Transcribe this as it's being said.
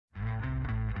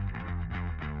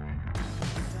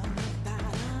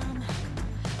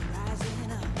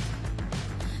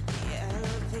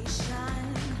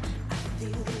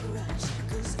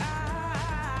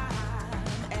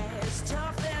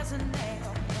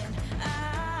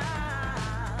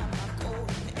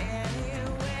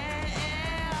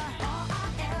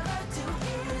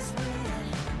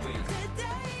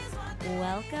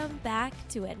Welcome back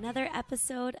to another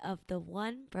episode of the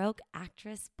One Broke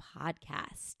Actress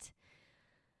podcast.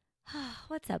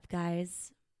 What's up,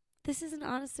 guys? This is an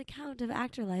honest account of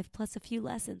actor life plus a few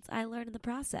lessons I learned in the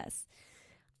process.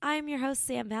 I'm your host,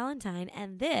 Sam Valentine,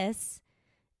 and this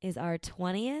is our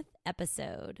 20th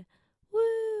episode.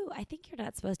 Woo! I think you're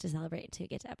not supposed to celebrate until you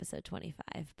get to episode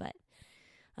 25, but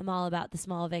I'm all about the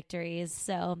small victories.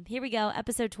 So here we go,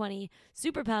 episode 20,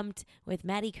 super pumped with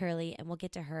Maddy Curley, and we'll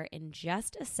get to her in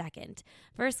just a second.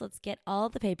 First, let's get all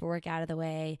the paperwork out of the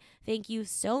way. Thank you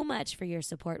so much for your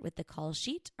support with the call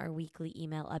sheet, our weekly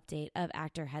email update of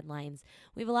actor headlines.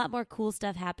 We have a lot more cool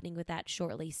stuff happening with that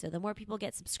shortly, so the more people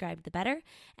get subscribed, the better,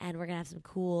 and we're going to have some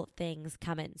cool things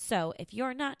coming. So if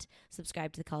you're not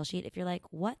subscribed to the call sheet, if you're like,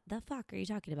 what the fuck are you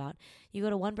talking about? You go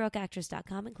to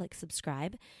onebrokeactress.com and click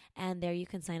subscribe, and there you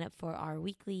can sign up for our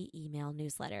weekly email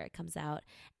newsletter. It comes out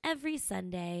every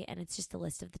Sunday, and it's just a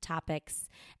list of the topics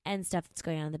and stuff that's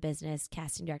going on in the business,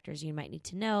 casting directors you might need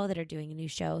to know that are doing a new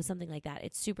show, something like that.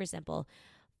 It's super simple.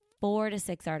 4 to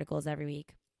 6 articles every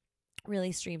week,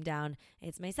 really streamed down.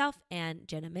 It's myself and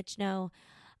Jenna Michno,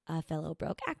 a fellow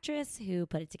broke actress, who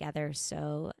put it together.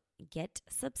 So get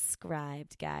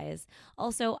subscribed, guys.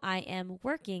 Also, I am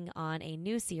working on a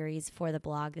new series for the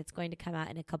blog that's going to come out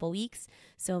in a couple weeks.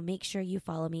 So make sure you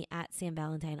follow me at Sam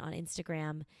Valentine on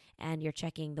Instagram, and you're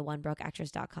checking the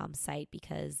onebrokeactress.com site,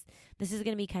 because this is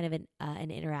going to be kind of an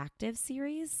interactive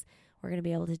series. We're going to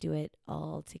be able to do it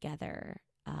all together.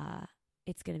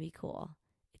 It's going to be cool.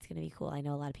 It's going to be cool. I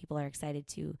know a lot of people are excited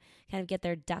to kind of get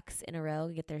their ducks in a row,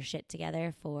 get their shit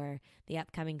together for the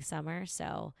upcoming summer.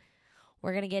 So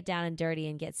we're going to get down and dirty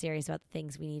and get serious about the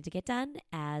things we need to get done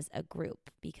as a group,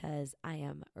 because I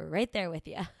am right there with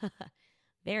you.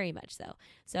 Very much so.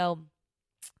 So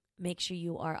make sure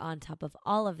you are on top of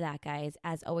all of that, guys.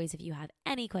 As always, if you have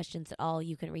any questions at all,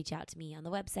 you can reach out to me on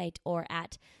the website or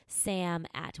at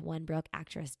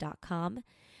sam@onebrokeactress.com.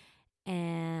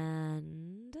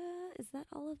 And is that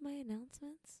all of my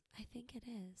announcements? I think it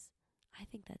is. I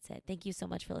think that's it. Thank you so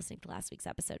much for listening to last week's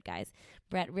episode, guys.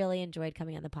 Brett really enjoyed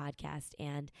coming on the podcast,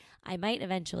 and I might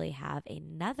eventually have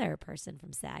another person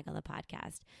from SAG on the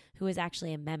podcast who is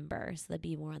actually a member, so they'd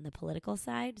be more on the political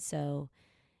side. So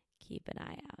keep an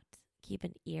eye out. Keep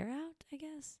an ear out, I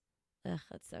guess. Ugh,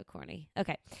 that's so corny.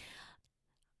 Okay.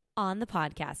 On the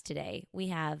podcast today, we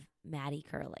have Maddy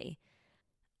Curley.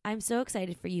 I'm so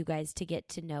excited for you guys to get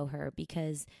to know her,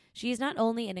 because she is not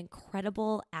only an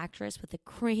incredible actress with a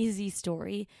crazy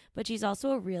story, but she's also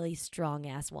a really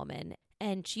strong-ass woman.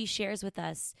 And she shares with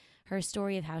us her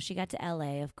story of how she got to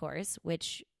LA, of course,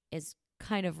 which is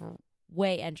kind of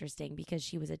way interesting because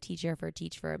she was a teacher for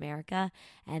Teach for America,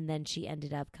 and then she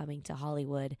ended up coming to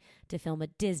Hollywood to film a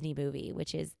Disney movie,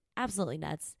 which is absolutely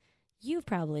nuts. You've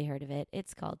probably heard of it.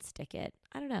 It's called Stick It.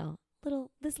 I don't know,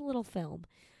 this little film.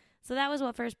 So that was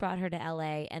what first brought her to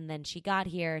LA, and then she got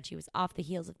here and she was off the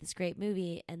heels of this great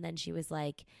movie, and then she was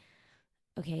like,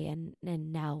 okay, and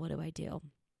now what do I do?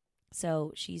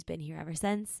 So she's been here ever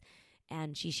since,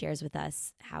 and she shares with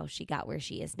us how she got where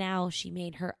she is now. She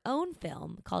made her own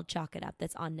film called Chalk It Up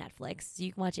that's on Netflix, so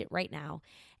you can watch it right now.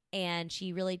 And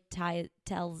she really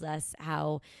tells us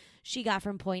how she got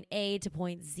from point A to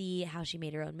point Z, how she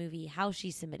made her own movie, how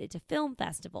she submitted to film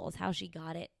festivals, how she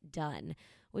got it done,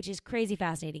 which is crazy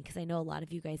fascinating because I know a lot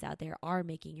of you guys out there are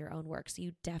making your own work, so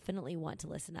you definitely want to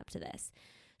listen up to this.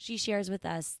 She shares with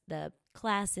us the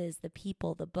classes, the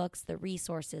people, the books, the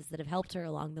resources that have helped her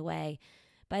along the way.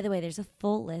 By the way, there's a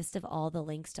full list of all the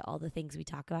links to all the things we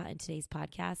talk about in today's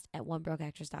podcast at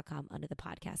onebrokeactress.com under the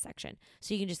podcast section.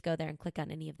 So you can just go there and click on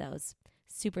any of those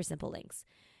super simple links.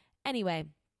 Anyway,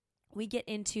 we get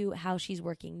into how she's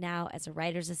working now as a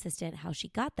writer's assistant, how she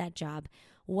got that job,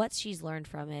 what she's learned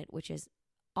from it, which is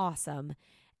awesome.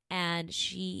 And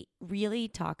she really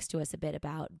talks to us a bit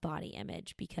about body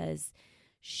image, because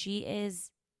she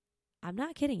is, I'm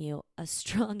not kidding you, a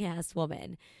strong ass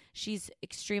woman. She's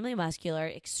extremely muscular,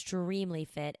 extremely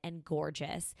fit, and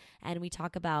gorgeous. And we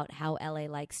talk about how LA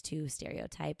likes to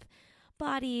stereotype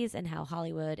bodies and how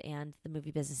Hollywood and the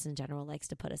movie business in general likes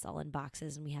to put us all in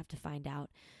boxes. And we have to find out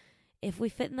if we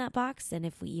fit in that box and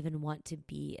if we even want to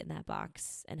be in that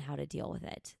box and how to deal with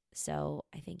it. So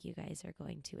I think you guys are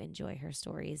going to enjoy her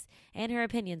stories and her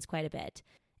opinions quite a bit.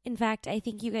 In fact, I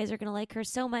think you guys are going to like her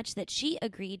so much that she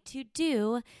agreed to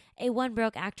do a One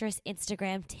Broke Actress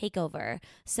Instagram takeover.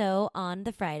 So on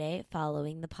the Friday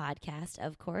following the podcast,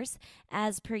 of course,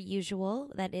 as per usual,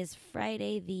 that is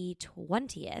Friday the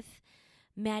 20th,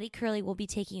 Maddy Curley will be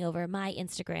taking over my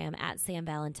Instagram at Sam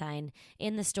Valentine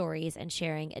in the stories and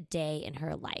sharing a day in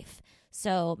her life.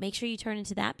 So make sure you turn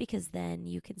into that, because then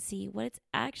you can see what it's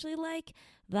actually like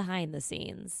behind the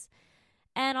scenes.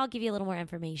 And I'll give you a little more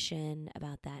information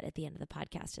about that at the end of the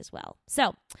podcast as well.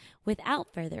 So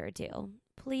without further ado,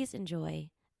 please enjoy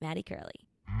Maddy Curley.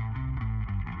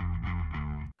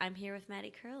 I'm here with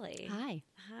Maddy Curley. Hi.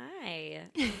 Hi.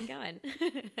 How's it going?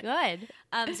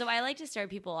 Good. So I like to start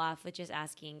people off with just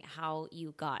asking how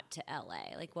you got to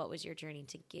LA. Like, what was your journey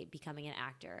to becoming an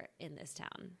actor in this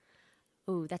town?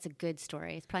 Ooh, that's a good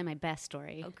story. It's probably my best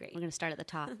story. Oh, great. We're going to start at the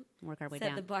top and work our way Set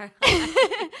down. the bar.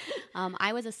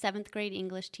 I was a 7th grade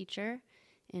English teacher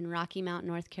in Rocky Mount,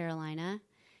 North Carolina.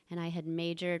 And I had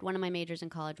one of my majors in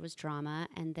college was drama.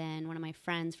 And then one of my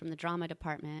friends from the drama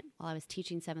department, while I was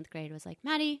teaching 7th grade, was like,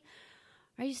 Maddy,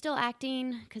 are you still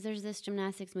acting? Because there's this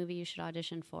gymnastics movie you should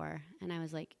audition for. And I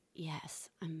was like, yes,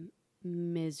 I'm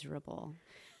miserable.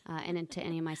 And to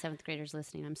any of my 7th graders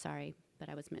listening, I'm sorry, but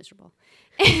I was miserable.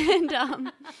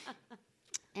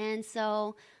 And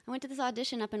so I went to this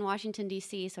audition up in Washington,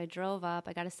 D.C. So I drove up.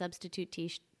 I got a substitute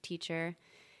teacher.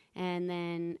 And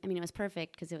then, it was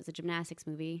perfect because it was a gymnastics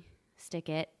movie, stick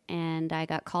it, and I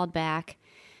got called back.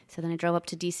 So then I drove up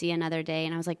to D.C. another day,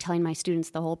 and I was like telling my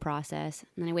students the whole process.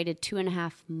 And then I waited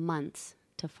 2.5 months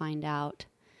to find out.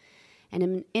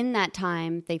 And in that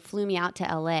time, they flew me out to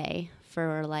L.A.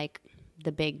 for like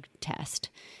the big test.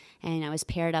 And I was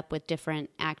paired up with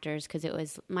different actors because it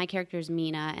was my character's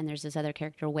Mina, and there's this other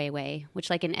character, Wei Wei,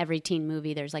 which like in every teen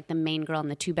movie, there's like the main girl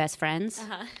and the 2 best friends,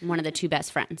 and one of the 2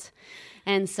 best friends.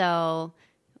 And so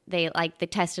they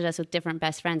tested us with different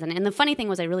best friends. And the funny thing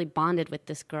was I really bonded with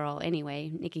this girl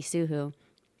anyway, Nikki Suhu.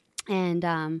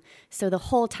 And so the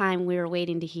whole time we were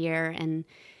waiting to hear, and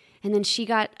then she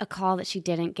got a call that she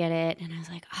didn't get it. And I was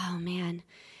like, oh, man.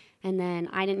 And then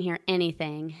I didn't hear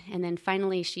anything. And then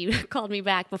finally she called me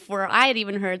back before I had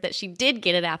even heard that she did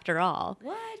get it after all.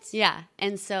 What? Yeah.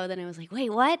 And so then I was like,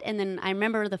 wait, what? And then I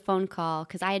remember the phone call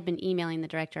because I had been emailing the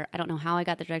director. I don't know how I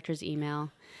got the director's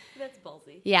email. That's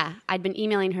ballsy. Yeah. I'd been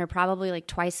emailing her probably like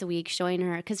twice a week, showing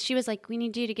her. Because she was like, we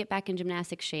need you to get back in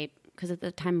gymnastics shape. Because at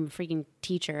the time I'm a freaking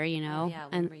teacher, you know. Oh, yeah,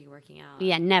 when were you working out?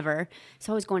 Yeah, never.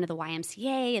 So I was going to the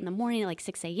YMCA in the morning at like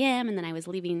 6 a.m. And then I was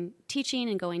leaving teaching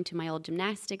and going to my old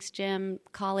gymnastics gym,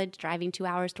 college, driving 2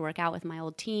 hours to work out with my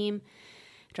old team,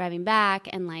 driving back.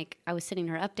 And like I was sending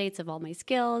her updates of all my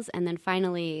skills. And then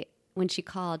finally, when she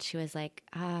called, she was like,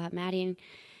 Maddy.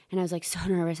 And I was like, so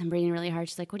nervous. I'm breathing really hard.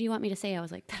 She's like, what do you want me to say? I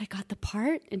was like, that I got the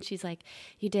part? And she's like,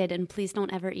 you did. And please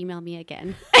don't ever email me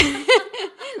again.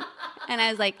 And I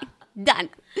was like, done.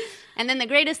 And then the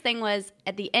greatest thing was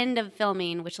at the end of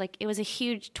filming, which like it was a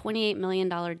huge $28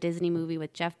 million Disney movie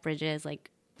with Jeff Bridges. Like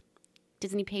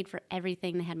Disney paid for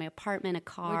everything. They had my apartment, a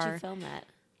car. Where'd you film that?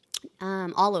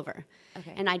 All over.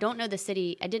 Okay. And I don't know the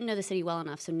city. I didn't know the city well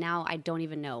enough, so now I don't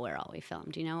even know where all we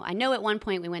filmed, you know? I know at one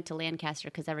point we went to Lancaster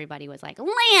because everybody was like,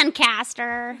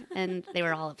 Lancaster! And they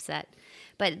were all upset.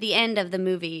 But at the end of the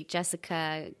movie,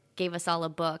 Jessica gave us all a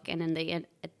book, and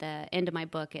at the end of my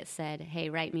book, it said, hey,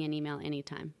 write me an email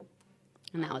anytime.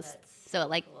 And that was, so it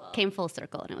like came full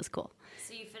circle, and it was cool.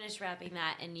 So you finished wrapping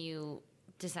that, and you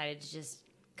decided to just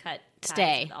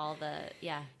stay with all the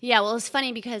well, it was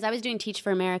funny because I was doing Teach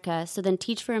for America, so then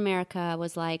Teach for America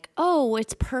was like, oh,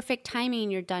 it's perfect timing,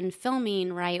 you're done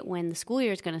filming right when the school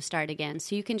year is going to start again,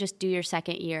 so you can just do your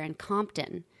 2nd year in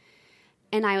Compton.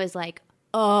 And I was like,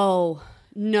 oh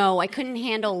no, I couldn't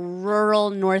handle rural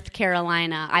North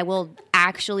Carolina. I will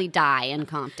actually die in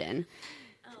Compton.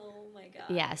 Oh my god.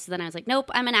 Yeah, so then I was like, nope,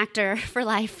 I'm an actor for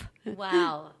life.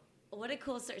 Wow, what a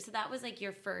cool story. So that was like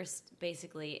your first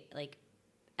basically like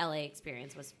LA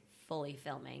experience, was fully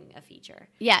filming a feature.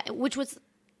 Yeah, which was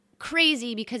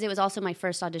crazy because it was also my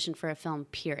first audition for a film,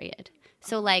 period.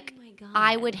 So like,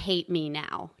 I would hate me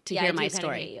now to hear my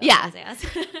story. Yeah,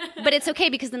 but it's okay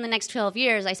because in the next 12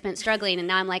 years I spent struggling, and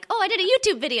now I'm like, oh, I did a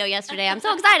YouTube video yesterday. I'm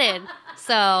so excited.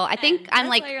 So I think I'm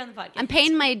like, I'm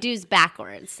paying my dues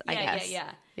backwards. I guess.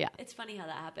 Yeah. It's funny how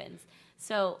that happens.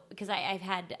 So because I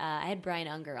had Brian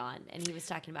Unger on, and he was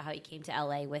talking about how he came to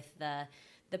LA with the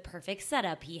perfect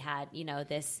setup. He had, you know,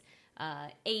 this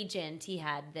agent, he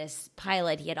had this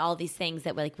pilot, he had all these things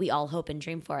that we all hope and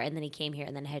dream for, and then he came here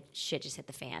and then shit just hit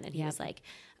the fan, and he was like,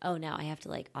 oh, now I have to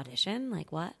like audition,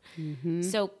 like what? Mm-hmm.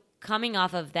 So coming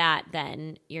off of that,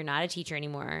 then you're not a teacher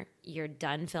anymore, you're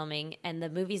done filming, and the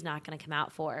movie's not going to come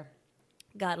out for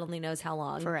God only knows how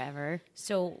long. Forever.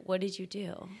 So what did you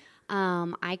do?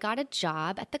 I got a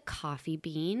job at the Coffee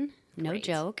Bean, no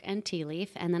joke, and Tea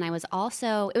Leaf. And then I was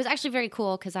also, it was actually very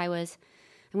cool because I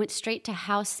went straight to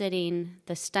house sitting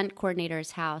the stunt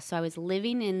coordinator's house. So I was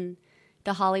living in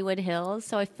the Hollywood Hills.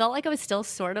 So I felt like I was still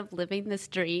sort of living this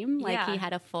dream. Like Yeah. he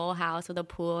had a full house with a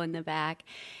pool in the back.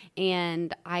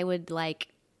 And I would like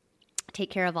take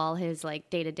care of all his like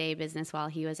day-to-day business while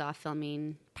he was off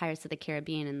filming Pirates of the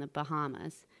Caribbean in the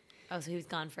Bahamas. Oh, so he was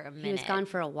gone for a minute. He was gone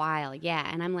for a while, yeah.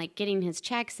 And I'm like getting his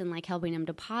checks and like helping him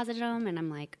deposit them. And I'm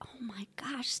like, oh my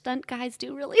gosh, stunt guys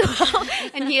do really well.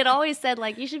 And he had always said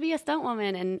like, you should be a stunt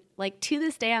woman. And like to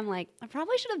this day, I'm like, I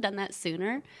probably should have done that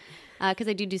sooner. Because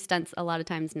I do stunts a lot of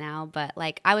times now. But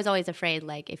like I was always afraid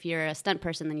like if you're a stunt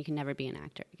person, then you can never be an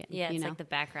actor again. Yeah, it's you know? like the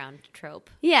background trope.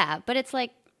 Yeah, but it's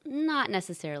like not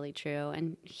necessarily true.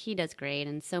 And he does great.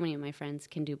 And so many of my friends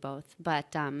can do both.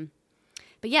 But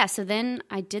yeah, so then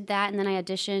I did that, and then I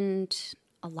auditioned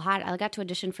a lot. I got to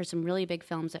audition for some really big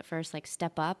films at first, like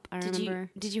Step Up, I remember.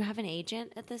 Did you have an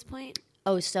agent at this point?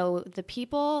 Oh, so the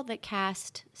people that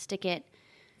cast Stick It...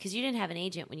 Because you didn't have an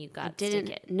agent when you got didn't,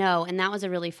 Stick It. No, and that was a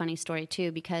really funny story,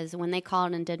 too, because when they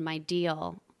called and did my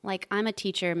deal, like, I'm a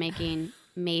teacher making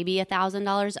maybe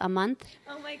 $1,000 a month.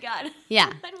 Oh, my God.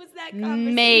 Yeah. When was that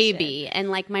conversation? Maybe. And,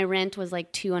 like, my rent was,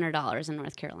 like, $200 in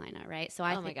North Carolina, right? So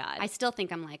my God. I still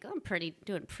think I'm, like,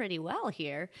 doing pretty well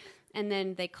here. And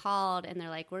then they called, and they're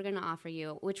like, we're going to offer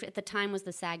you, which at the time was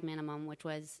the SAG minimum, which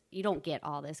was, you don't get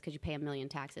all this because you pay $1 million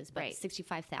taxes, but right.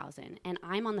 $65,000. And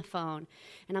I'm on the phone,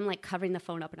 and I'm, like, covering the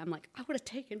phone up, and I'm like, I would have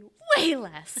taken way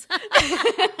less.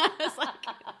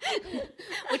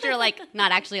 Which are, like,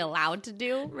 not actually allowed to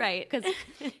do. Right.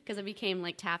 Because it became,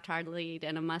 like, Taft-Hard lead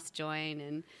and a must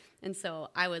join. And so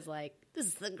I was like, this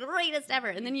is the greatest ever.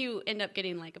 And then you end up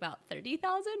getting like about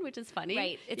 30,000, which is funny.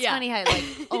 Right. It's funny how like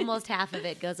almost half of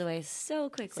it goes away so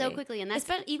quickly. And that's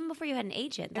even before you had an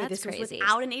agent. That's this crazy. Was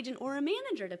without an agent or a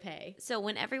manager to pay. So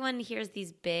when everyone hears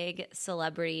these big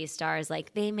celebrity stars,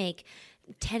 like they make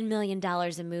 $10 million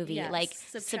a movie, yes. like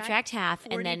subtract half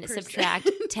 40%. And then subtract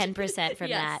 10% from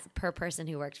that per person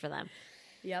who worked for them.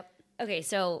 Yep. Okay.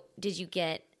 So did you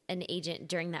get an agent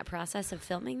during that process of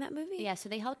filming that movie? Yeah, so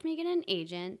they helped me get an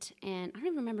agent, and I don't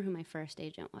even remember who my first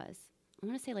agent was. I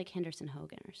want to say like Henderson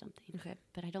Hogan or something. Okay.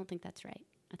 But I don't think that's right.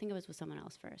 I think it was with someone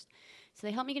else first. So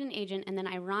they helped me get an agent, and then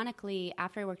ironically,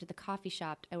 after I worked at the coffee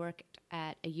shop, I worked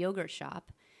at a yogurt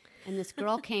shop, and this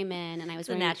girl came in, and I was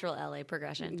wearing... a natural LA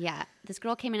progression. Yeah. This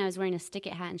girl came in, I was wearing a Stick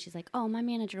It hat, and she's like, oh, my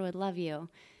manager would love you.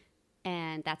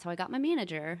 And that's how I got my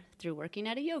manager, through working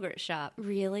at a yogurt shop.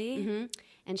 Really? Mm-hmm.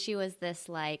 And she was this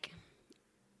like...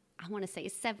 I want to say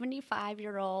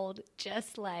 75-year-old,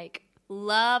 just like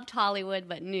loved Hollywood,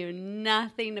 but knew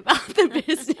nothing about the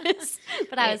business.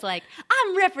 But I was like,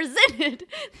 I'm represented.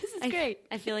 This is great.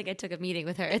 I feel like I took a meeting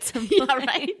with her at some point. Yeah,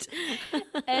 right.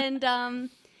 And and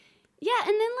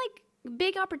then like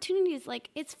big opportunities.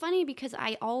 Like it's funny because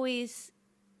I always,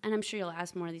 and I'm sure you'll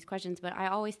ask more of these questions, but I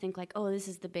always think like, oh, this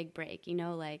is the big break. You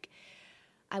know, like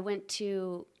I went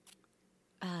to,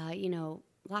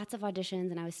 lots of auditions,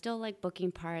 and I was still like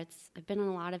booking parts. I've been on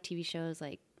a lot of TV shows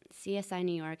like CSI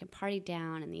New York and Party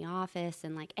Down and The Office,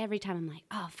 and like every time I'm like,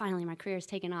 oh, finally my career's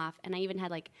taken off. And I even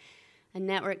had like a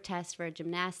network test for a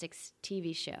gymnastics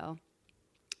TV show,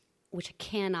 which I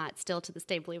cannot still to this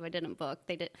day believe I didn't book.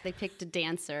 They picked a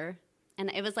dancer,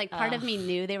 and it was like part of me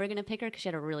knew they were going to pick her because she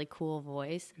had a really cool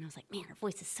voice, and I was like, man, her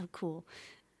voice is so cool.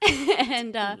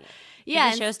 And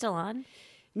Is the show still on?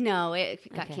 No,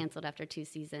 it got canceled after 2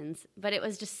 seasons. But it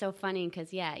was just so funny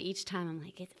because, each time I'm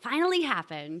like, it finally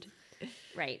happened.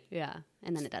 Right. Yeah.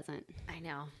 And then it doesn't. I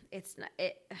know. It's not,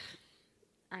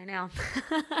 I know.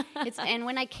 And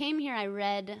when I came here, I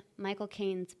read Michael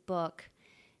Caine's book.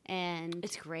 And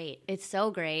it's great. It's so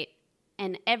great.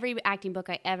 And every acting book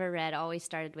I ever read always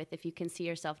started with, if you can see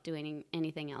yourself doing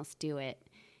anything else, do it.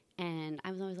 And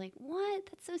I was always like, what?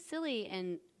 That's so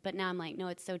silly. But now I'm like, no,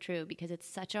 it's so true, because it's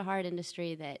such a hard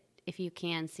industry that if you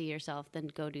can see yourself,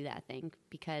 then go do that thing,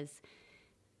 because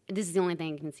this is the only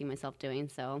thing I can see myself doing.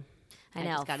 So I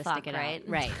just got to stick it out.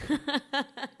 Right.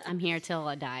 I'm here till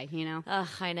I die, you know? Ugh,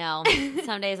 I know.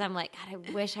 Some days I'm like, God,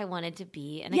 I wish I wanted to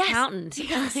be an accountant.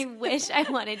 Yes. I wish I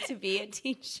wanted to be a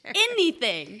teacher.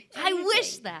 Anything. I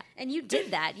wish that. And you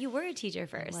did that. You were a teacher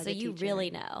first, so you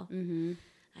really know. Mm-hmm.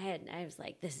 I was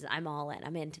like, I'm all in.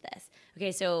 I'm into this.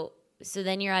 Okay, so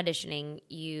then you're auditioning.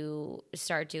 You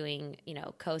start doing,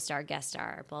 co-star, guest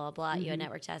star, blah, blah, blah. Mm-hmm. You had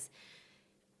network tests.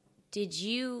 Did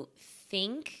you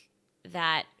think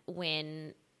that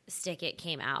when Stick It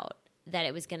came out that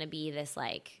it was going to be this,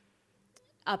 like,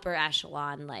 upper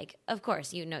echelon, like, of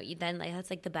course, you then, like, that's,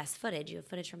 like, the best footage. You have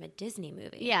footage from a Disney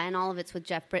movie. Yeah, and all of it's with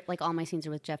like, all my scenes are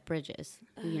with Jeff Bridges,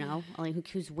 like,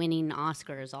 who's winning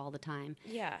Oscars all the time.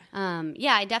 Yeah.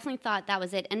 Yeah, I definitely thought that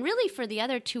was it. And really, for the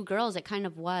other 2 girls, it kind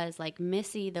of was, like,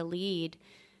 Missy, the lead,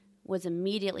 was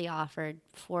immediately offered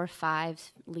 4 or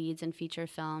 5 leads in feature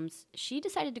films. She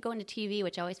decided to go into TV,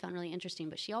 which I always found really interesting,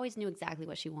 but she always knew exactly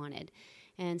what she wanted.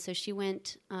 And so she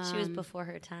went... she was before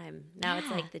her time. Now it's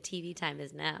like the TV time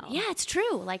is now. Yeah, it's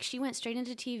true. Like, she went straight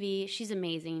into TV. She's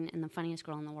amazing and the funniest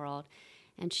girl in the world.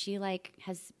 And she, like,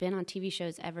 has been on TV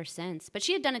shows ever since. But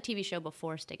she had done a TV show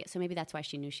before Stick It, so maybe that's why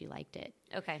she knew she liked it.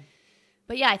 Okay.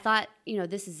 But yeah, I thought,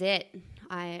 this is it.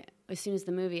 As soon as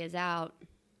the movie is out,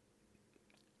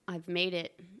 I've made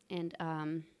it. And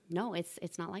no,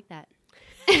 it's not like that.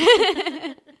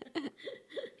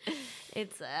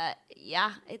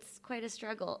 It's quite a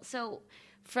struggle. So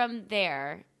from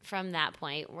that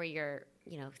point where you're,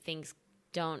 things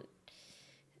don't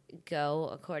go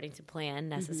according to plan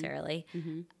necessarily,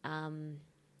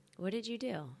 what did you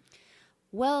do?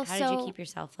 Well, how did you keep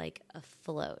yourself like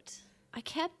afloat? I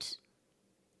kept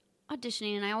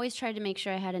auditioning, and I always tried to make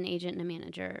sure I had an agent and a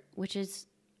manager, which is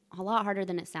a lot harder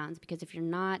than it sounds, because if you're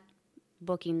not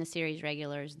booking the series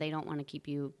regulars, they don't want to keep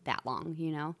you that long,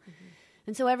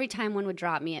 And so every time one would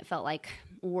drop me, it felt like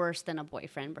worse than a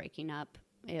boyfriend breaking up.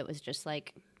 It was just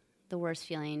like the worst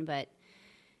feeling. But,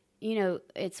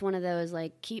 it's one of those,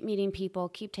 like, keep meeting people,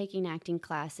 keep taking acting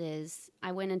classes.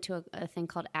 I went into a thing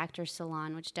called Actor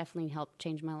Salon, which definitely helped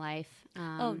change my life.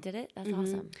 Did it? That's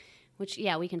awesome. Which,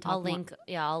 we can talk more.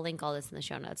 I'll link all this in the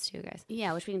show notes too, guys.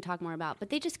 Yeah, which we can talk more about. But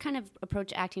they just kind of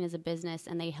approach acting as a business,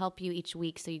 and they help you each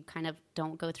week so you kind of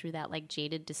don't go through that, like,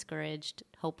 jaded, discouraged,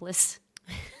 hopeless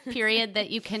period that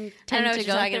you can tend to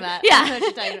go through. About. Yeah. I know what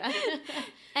you're talking about.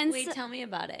 And wait, tell me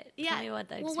about it. Yeah. Tell me what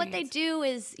that Well, what they do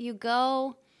is you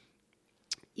go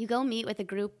meet with a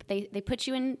group. They put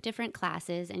you in different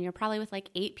classes, and you're probably with like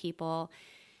 8 people,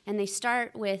 and they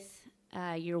start with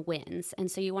your wins.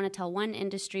 And so you want to tell one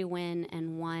industry win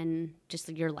and one just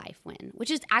your life win,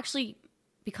 which is actually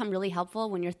become really helpful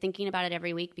when you're thinking about it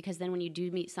every week, because then when you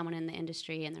do meet someone in the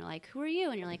industry and they're like, who are you?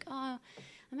 And you're like, oh,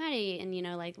 I'm Maddy. And,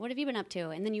 like, what have you been up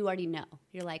to? And then you already know.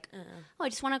 You're like, oh, I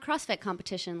just won a CrossFit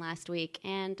competition last week.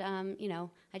 And,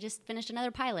 I just finished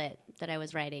another pilot that I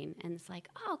was writing. And it's like,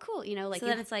 oh, cool. So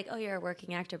then it's like, oh, you're a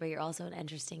working actor, but you're also an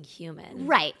interesting human.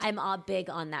 Right. I'm all big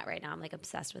on that right now. I'm like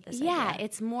obsessed with this Yeah, idea.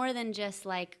 it's more than just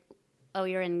like, oh,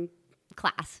 you're in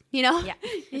class, Yeah.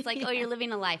 It's like, oh, you're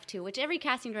living a life too, which every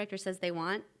casting director says they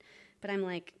want. But I'm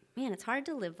like, man, it's hard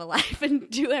to live a life and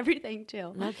do everything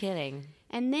too. No kidding.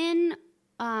 And then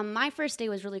my first day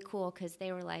was really cool because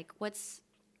they were like, what's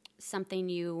something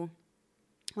you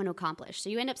want to accomplish? So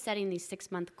you end up setting these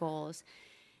 6-month goals.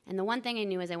 And the one thing I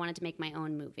knew is I wanted to make my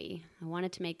own movie. I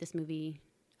wanted to make this movie.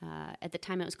 At the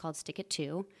time, it was called Stick It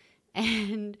 2.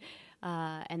 And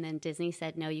then Disney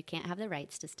said, no, you can't have the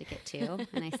rights to Stick It 2.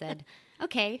 And I said,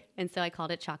 okay. And so I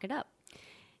called it Chalk It Up.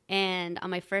 And on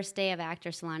my first day of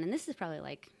Actor Salon, and this is probably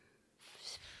like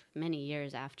many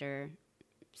years after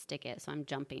Stick It, so I'm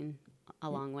jumping a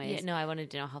long ways. Yeah, no, I wanted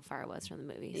to know how far it was from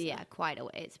the movie. So. Yeah, quite a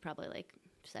way. It's probably like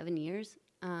 7 years.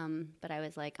 But I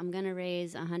was like, I'm going to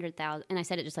raise $100,000. And I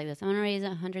said it just like this. I'm going to raise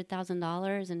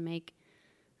 $100,000 and make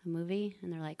a movie.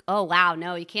 And they're like, oh, wow,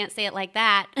 no, you can't say it like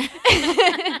that.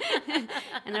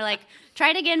 And they're like, try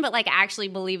it again, but like actually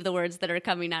believe the words that are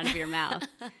coming out of your mouth.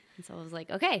 And so I was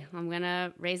like, okay, I'm going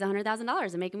to raise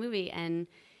 $100,000 and make a movie. And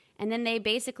then they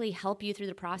basically help you through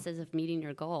the process of meeting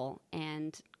your goal.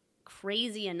 And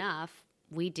crazy enough,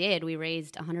 we did. We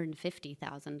raised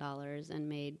 $150,000 and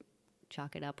made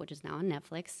Chalk It Up, which is now on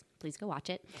Netflix. Please go watch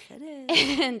it. Yes, it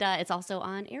is. And it's also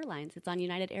on airlines. It's on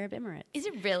United Arab Emirates. Is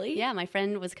it really? Yeah, my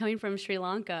friend was coming from Sri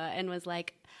Lanka and was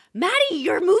like, Maddy,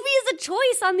 your movie is a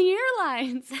choice on the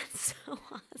airlines. That's so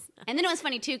awesome. And then it was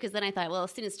funny, too, because then I thought, well,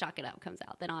 as soon as Chalk It Up comes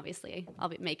out, then obviously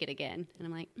I'll make it again. And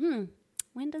I'm like,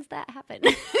 when does that happen?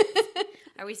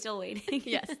 Are we still waiting?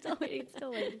 Yes, still waiting.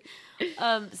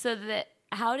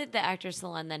 How did the Actor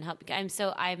Salon then help? I'm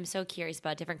so curious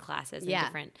about different classes and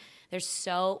different. There's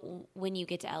when you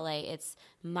get to LA, it's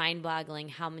mind-boggling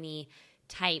how many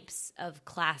types of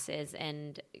classes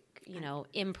and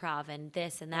improv and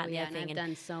this and that and the other thing. I've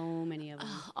done so many of them.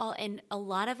 And a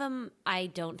lot of them I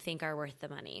don't think are worth the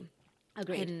money.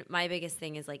 Agreed. And my biggest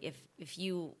thing is like if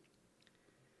you're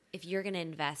going to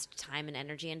invest time and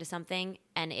energy into something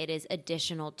and it is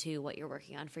additional to what you're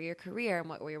working on for your career and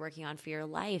what you're working on for your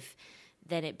life,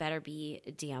 then it better be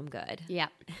damn good. Yeah.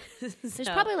 There's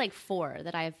probably like 4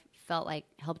 that I've felt like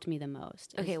helped me the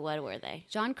most. Okay, what were they?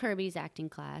 John Kirby's acting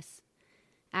class,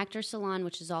 Actor Salon,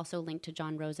 which is also linked to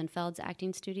John Rosenfeld's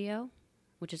acting studio,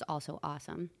 which is also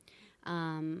awesome.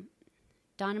 Donna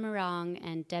Marong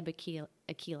and Deb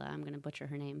Aquila, I'm going to butcher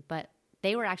her name, but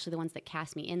they were actually the ones that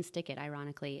cast me in Stick It,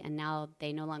 ironically, and now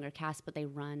they no longer cast, but they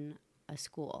run a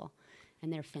school,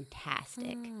 and they're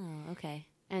fantastic. Oh, okay.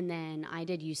 And then I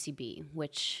did UCB,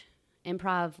 which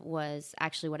improv was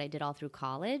actually what I did all through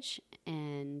college,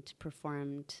 and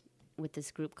performed with this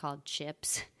group called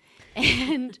Chips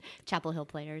and Chapel Hill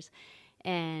Players.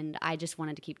 And I just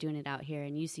wanted to keep doing it out here,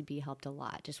 and UCB helped a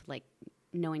lot, just like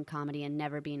knowing comedy and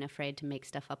never being afraid to make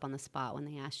stuff up on the spot when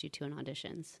they asked you to in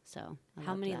auditions. So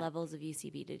how many levels of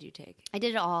UCB did you take? I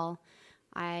did it all.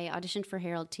 I auditioned for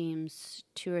Herald teams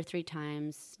 2 or 3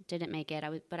 times. Didn't make it.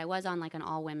 But I was on like an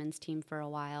all women's team for a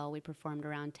while. We performed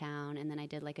around town, and then I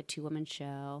did like a 2-woman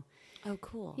show. Oh,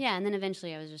 cool. Yeah, and then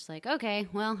eventually I was just like, okay,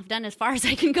 well, I've done as far as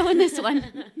I can go in this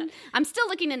one. I'm still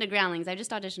looking into Groundlings. I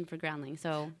just auditioned for Groundlings,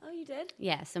 so. Oh, you did?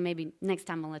 Yeah, so maybe next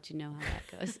time I'll let you know how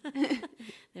that goes.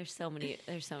 There's so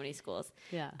many schools.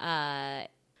 Yeah.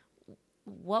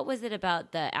 What was it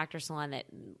about the Actor Salon that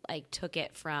like took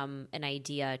it from an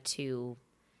idea to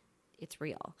it's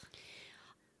real?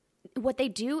 What they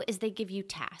do is they give you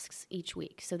tasks each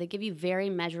week. So they give you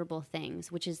very measurable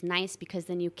things, which is nice because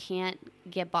then you can't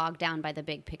get bogged down by the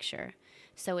big picture.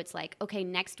 So it's like, okay,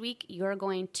 next week you're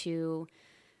going to,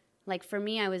 like for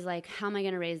me, I was like, how am I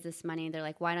going to raise this money? They're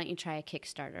like, why don't you try a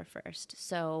Kickstarter first?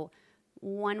 So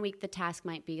one week the task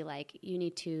might be like, you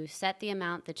need to set the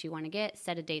amount that you want to get,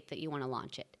 set a date that you want to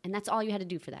launch it. And that's all you had to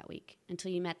do for that week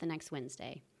until you met the next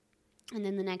Wednesday. And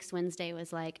then the next Wednesday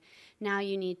was like, now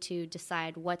you need to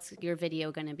decide what's your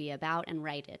video going to be about and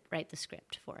write the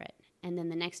script for it. And then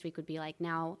the next week would be like,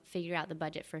 now figure out the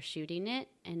budget for shooting it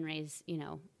and raise,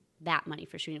 that money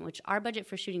for shooting, which our budget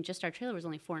for shooting just our trailer was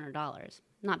only $400.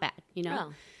 Not bad,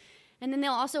 Oh. And then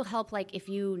they'll also help, like, if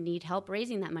you need help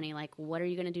raising that money, like, what are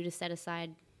you going to do to set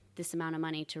aside this amount of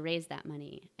money to raise that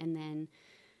money? And then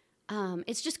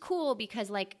it's just cool because,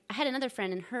 like, I had another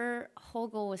friend, and her whole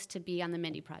goal was to be on the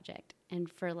Mindy Project. And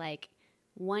for, like,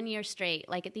 1 year straight,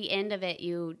 like, at the end of it,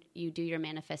 you do your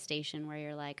manifestation where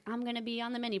you're like, I'm going to be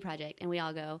on the Mindy Project. And we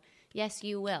all go, yes,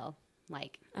 you will.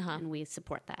 Like, and we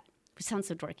support that. It sounds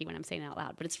so dorky when I'm saying it out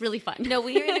loud, but it's really fun. No,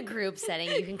 when you're in a group setting,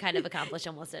 you can kind of accomplish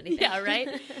almost anything. Yeah, right?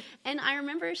 And I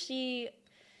remember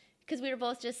because we were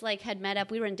both just like had met up.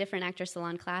 We were in different Actor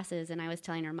Salon classes, and I was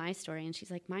telling her my story, and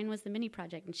she's like, mine was the Mindy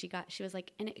Project. And she was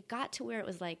like, and it got to where it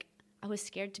was like, I was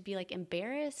scared to be like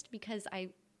embarrassed because I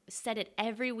said it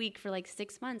every week for like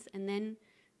 6 months, and then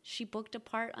she booked a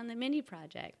part on the Mindy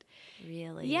Project.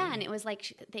 Really? Yeah, and it was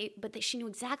like she knew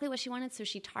exactly what she wanted, so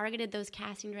she targeted those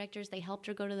casting directors. They helped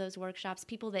her go to those workshops.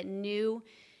 People that knew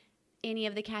any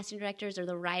of the casting directors or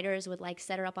the writers would like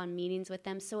set her up on meetings with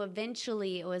them. So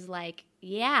eventually it was like,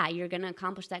 yeah, you're going to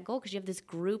accomplish that goal because you have this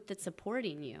group that's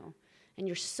supporting you, and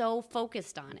you're so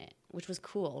focused on it, which was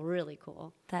cool, really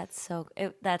cool. That's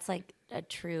that's like a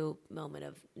true moment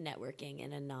of networking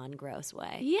in a non-gross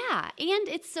way. Yeah, and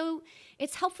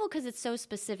it's helpful because it's so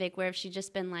specific, where if she'd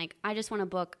just been like, I just want to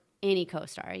book any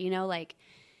co-star, like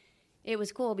it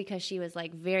was cool because she was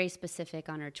like very specific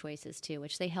on her choices too,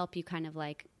 which they help you kind of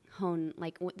like hone,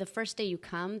 like the first day you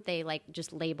come, they like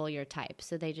just label your type.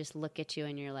 So they just look at you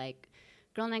and you're like,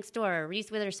 Girl Next Door, Reese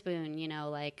Witherspoon,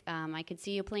 I could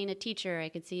see you playing a teacher. I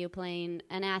could see you playing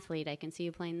an athlete. I can see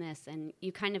you playing this. And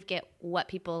you kind of get what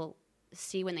people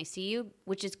see when they see you,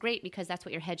 which is great because that's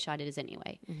what your headshot is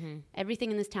anyway. Mm-hmm. Everything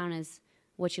in this town is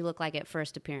what you look like at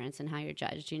first appearance and how you're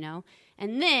judged,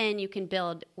 And then you can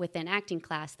build within acting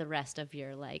class the rest of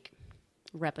your like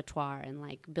repertoire and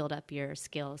like build up your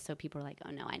skills. So people are like,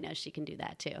 oh no, I know she can do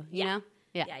that too. You know?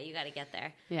 Yeah. Yeah, you got to get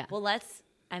there. Yeah. Well,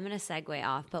 I'm going to segue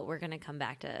off, but we're going to come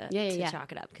back to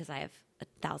chalk it up because I have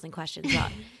 1,000 questions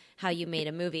about how you made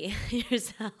a movie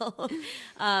yourself.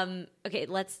 Okay,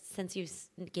 since you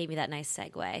gave me that nice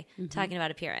segue, talking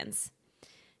about appearance,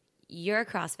 you're a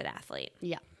CrossFit athlete.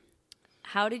 Yeah.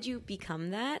 How did you become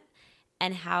that?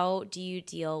 And how do you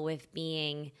deal with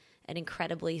being an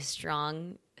incredibly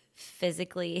strong,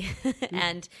 physically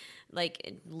and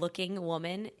like looking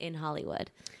woman in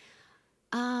Hollywood?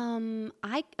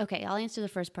 I'll answer the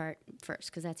first part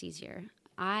first because that's easier.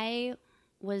 I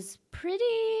was pretty,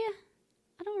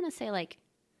 I don't want to say like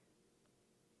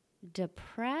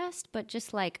depressed, but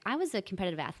just like I was a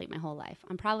competitive athlete my whole life.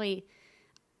 I probably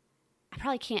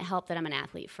can't help that I'm an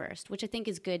athlete first, which I think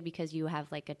is good because you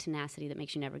have like a tenacity that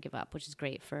makes you never give up, which is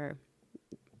great for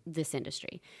this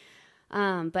industry.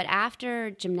 But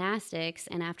after gymnastics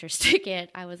and after Stick It,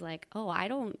 I was like, oh, I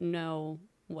don't know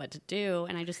what to do.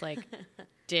 And I just like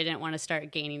didn't want to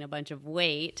start gaining a bunch of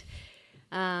weight.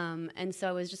 And so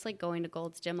I was just like going to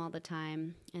Gold's Gym all the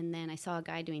time. And then I saw a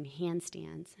guy doing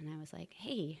handstands and I was like,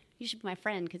 hey, you should be my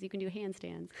friend because you can do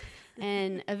handstands.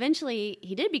 And eventually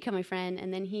he did become my friend.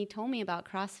 And then he told me about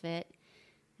CrossFit.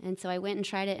 And so I went and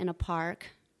tried it in a park.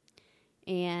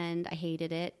 and I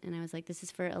hated it. And I was like, this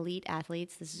is for elite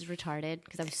athletes. This is retarded,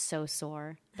 because I was so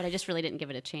sore. But I just really didn't give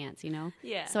it a chance, you know?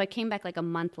 Yeah. So I came back like a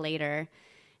month later,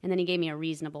 and then he gave me a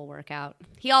reasonable workout.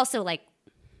 He also like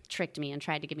tricked me and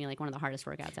tried to give me like one of the hardest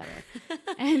workouts ever.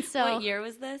 And so What year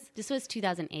was this? This was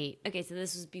 2008. Okay, so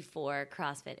this was before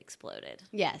CrossFit exploded.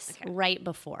 Yes, Okay. right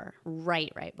before.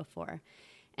 Right before.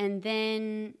 And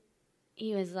then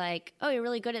he was like, oh, you're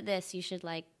really good at this. You should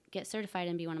like get certified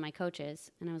and be one of my coaches.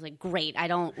 And I was like, great. I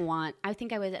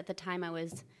think I was at the time I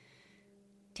was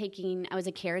a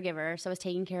caregiver. So I was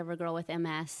taking care of a girl with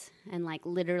MS and like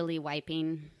literally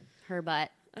wiping her butt.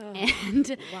 Oh.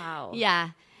 And Wow.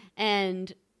 yeah.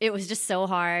 And it was just so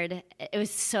hard. It was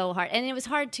so hard. And it was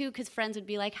hard too, because friends would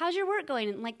be like, how's your work going?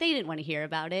 And like, they didn't want to hear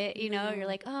about it. You know, you're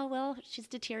like, oh, well, she's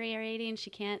deteriorating.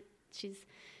 She's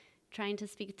trying to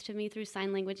speak to me through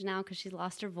sign language now because she's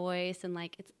lost her voice. And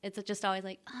like, it's just always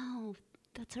like, oh,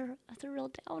 that's a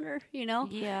real downer, you know?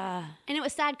 Yeah. And it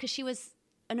was sad because she was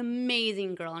an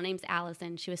amazing girl. Her name's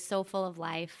Allison. She was so full of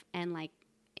life, and like,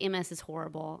 MS is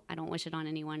horrible. I don't wish it on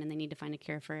anyone, and they need to find a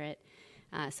cure for it.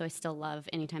 So I still love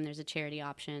anytime there's a charity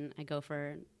option, I go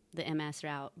for the MS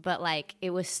route. But like, it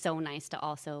was so nice to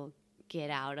also get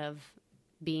out of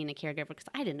being a caregiver, because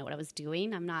I didn't know what I was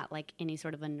doing. I'm not like any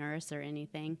sort of a nurse or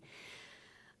anything.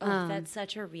 Oh, that's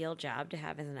such a real job to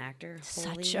have as an actor.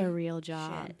 Such Holy a real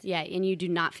job. shit. Yeah, and you do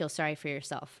not feel sorry for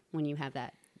yourself when you have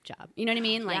that job. You know what I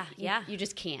mean? Like, Yeah. You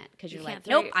just can't, because you're can't like,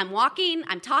 throw nope, your- I'm walking,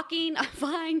 I'm talking, I'm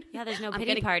fine. Yeah, there's no I'm pity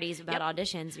getting- parties about Yep.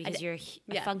 auditions because you're a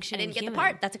Yeah, functioning I didn't get human. the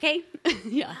part. That's okay.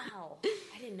 Yeah. Wow.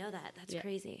 I didn't know that. That's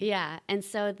crazy. Yeah. And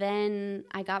so then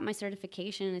I got my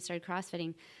certification and I started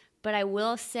CrossFitting. But I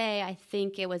will say, I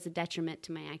think it was a detriment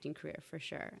to my acting career for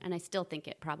sure. And I still think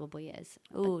it probably is.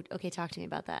 Ooh, okay, talk to me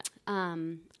about that.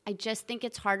 I just think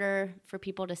it's harder for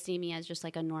people to see me as just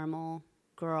like a normal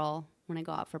girl when I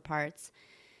go out for parts.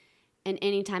 And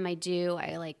anytime I do,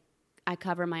 I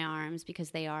cover my arms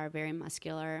because they are very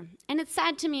muscular. And it's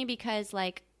sad to me because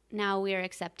like now we are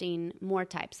accepting more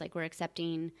types. Like we're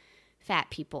accepting fat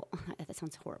people. That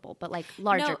sounds horrible, but like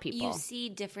larger people. You see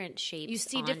different shapes. You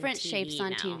see on different TV shapes on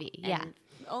now. TV, And yeah.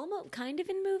 almost kind of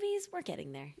in movies. We're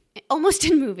getting there. Almost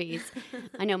in movies.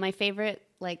 I know my favorite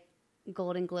like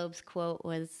Golden Globes quote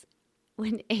was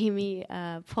when Amy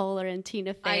Poehler and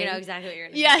Tina Fey. I know exactly what you're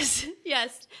going to Yes,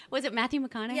 yes. Was it Matthew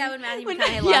McConaughey? Yeah, when Matthew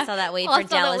McConaughey lost all that weight for Lost all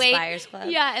that Dallas weight. Buyers Club.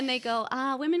 Yeah, and they go,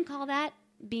 women call that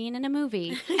being in a movie.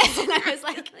 And I was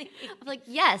like,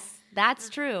 yes, that's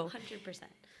true. 100%.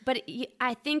 But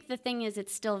I think the thing is,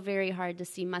 it's still very hard to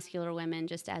see muscular women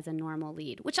just as a normal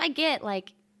lead, which I get.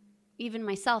 Like, even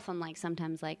myself, I'm like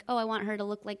sometimes like, oh, I want her to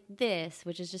look like this,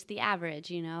 which is just the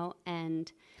average, you know?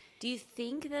 And Do you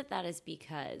think that is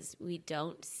because we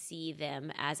don't see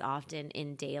them as often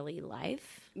in daily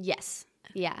life? yes,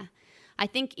 yeah. I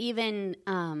think even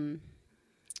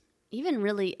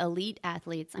really elite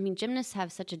athletes, I mean, gymnasts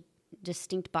have such a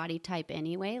distinct body type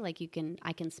anyway. Like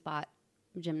I can spot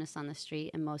gymnasts on the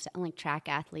street, and most like track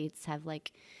athletes have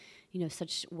like, you know,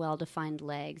 such well-defined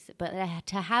legs. But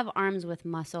to have arms with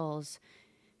muscles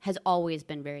has always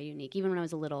been very unique. Even when I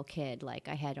was a little kid, like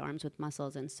I had arms with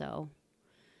muscles, and so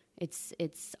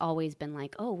it's always been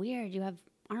like, oh, weird, you have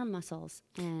arm muscles.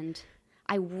 And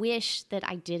I wish that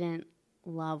I didn't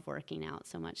love working out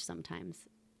so much sometimes.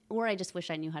 Or I just wish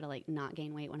I knew how to like not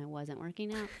gain weight when I wasn't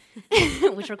working out,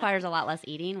 which requires a lot less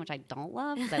eating, which I don't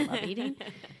love because I love eating.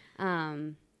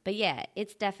 But yeah,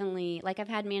 it's definitely like I've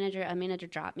had a manager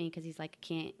drop me because he's like, I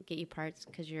can't get you parts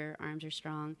because your arms are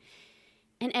strong.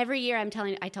 And every year I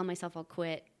tell myself I'll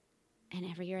quit, and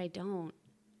every year I don't.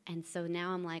 And so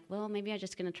now I'm like, well, maybe I'm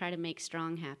just going to try to make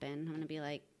strong happen. I'm going to be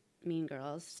like, Mean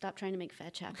Girls, stop trying to make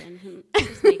fetch happen.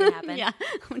 Just make it happen. Yeah,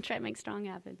 I'm going to try to make strong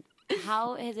happen.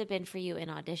 How has it been for you in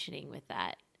auditioning with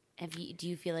that? Do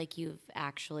you feel like you've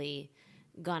actually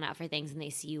gone out for things and they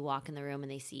see you walk in the room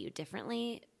and they see you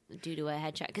differently due to a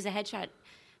headshot? Because a headshot,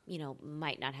 you know,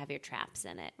 might not have your traps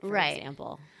in it, for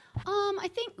example. I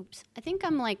think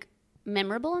I'm like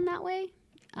memorable in that way.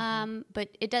 But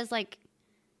it does like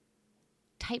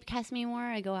typecast me more.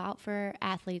 I go out for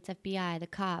athletes, FBI, the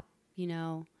cop, you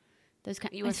know, those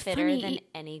kind. You were fitter than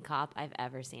any cop I've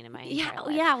ever seen in my entire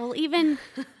life. Yeah. Well, even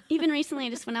recently, I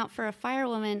just went out for a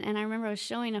firewoman, and I remember I was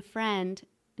showing a friend,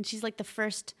 and she's like the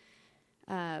first.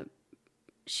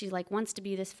 She like wants to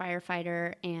be this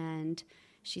firefighter, and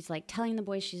she's like telling the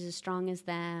boys she's as strong as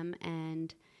them,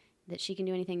 and that she can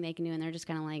do anything they can do, and they're just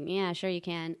kind of like, yeah, sure you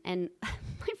can. And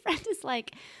my friend is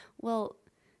like, well,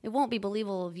 it won't be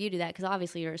believable if you do that because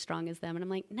obviously you're as strong as them. And I'm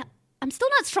like, no, I'm still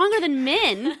not stronger than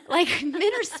men. Like,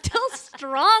 men are still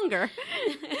stronger.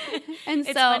 And it's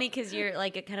so, funny because you're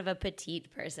like a kind of a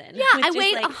petite person. yeah, I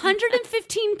weigh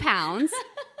 115 pounds,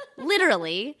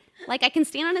 literally. Like, I can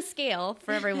stand on a scale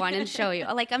for everyone and show you.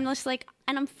 Like, I'm just like,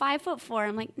 and I'm 5'4".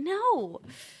 I'm like, no.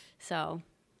 So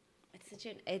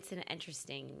it's an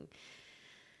interesting.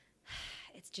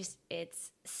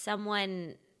 It's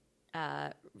someone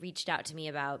reached out to me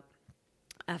about.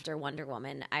 After Wonder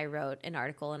Woman, I wrote an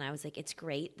article and I was like, it's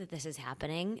great that this is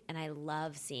happening and I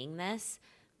love seeing this,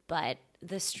 but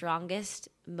the strongest,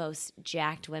 most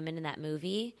jacked women in that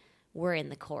movie were in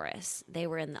the chorus. They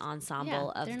were in the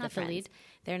ensemble of the friends. lead.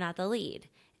 They're not the lead.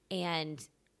 And,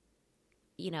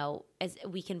 you know, as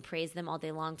we can praise them all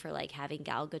day long for like having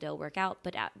Gal Gadot work out,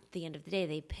 but at the end of the day,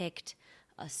 they picked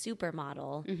a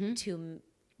supermodel to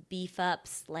beef up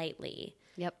slightly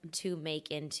to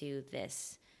make into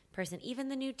this person. Even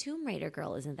the new Tomb Raider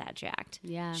girl isn't that jacked.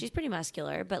 Yeah. She's pretty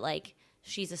muscular, but like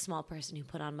she's a small person who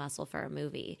put on muscle for a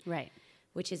movie. Right.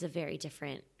 Which is a very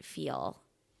different feel.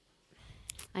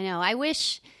 I know.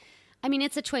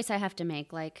 It's a choice I have to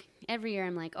make. Like, every year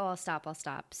I'm like, oh, I'll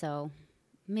stop. So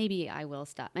maybe I will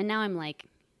stop. And now I'm like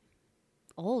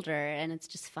older, and it's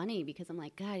just funny because I'm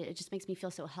like, God, it just makes me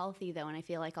feel so healthy though, and I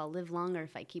feel like I'll live longer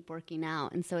if I keep working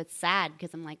out. And so it's sad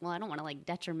because I'm like, well, I don't want to like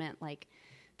detriment like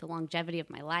the longevity of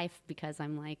my life because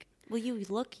I'm like, well, you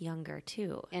look younger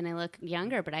too, and I look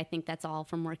younger, but I think that's all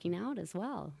from working out as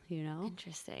well. You know,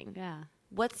 interesting. Yeah.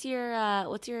 What's your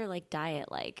like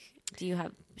diet like? Do you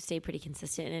stay pretty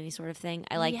consistent in any sort of thing?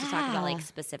 I like to talk about like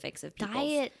specifics of people's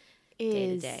diet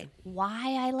is day-to-day.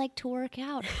 Why I like to work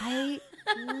out. I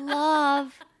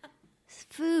love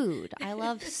food. I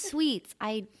love sweets.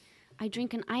 I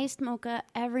drink an iced mocha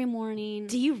every morning.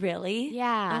 Do you really?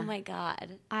 Yeah. Oh my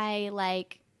God. I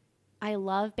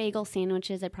love bagel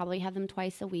sandwiches. I probably have them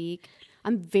twice a week.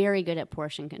 I'm very good at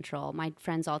portion control. My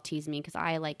friends all tease me because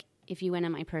I like, if you went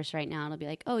in my purse right now, it'll be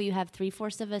like, oh, you have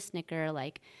 3/4 of a Snicker,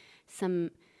 like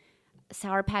some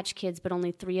Sour Patch Kids, but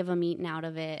only 3 of them eaten out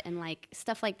of it, and like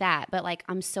stuff like that. But like,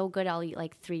 I'm so good, I'll eat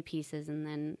like 3 pieces and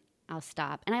then I'll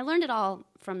stop. And I learned it all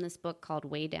from this book called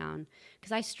Way Down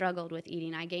because I struggled with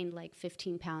eating. I gained like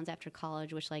 15 pounds after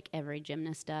college, which like every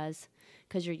gymnast does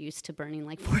because you're used to burning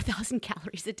like 4,000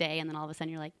 calories a day. And then all of a sudden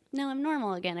you're like, no, I'm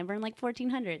normal again. I burn like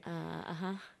 1,400.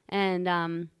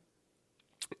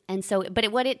 And so,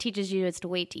 but what it teaches you is to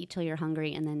wait to eat till you're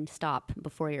hungry and then stop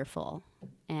before you're full.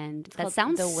 And that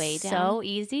sounds the way down. So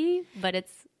easy, but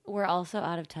we're also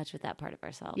out of touch with that part of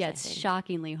ourselves. Yeah, it's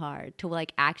shockingly hard to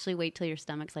like actually wait till your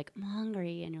stomach's like, I'm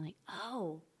hungry. And you're like,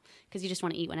 oh, because you just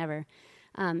want to eat whenever.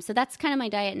 So that's kind of my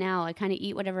diet now. I kind of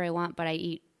eat whatever I want, but I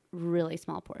eat really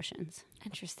small portions.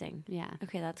 Interesting. Yeah.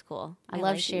 Okay, that's cool. I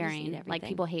love sharing. Like,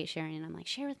 people hate sharing, and I'm like,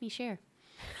 share with me, share.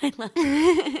 I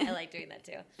like doing that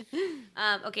too.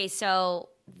 Okay, so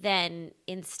then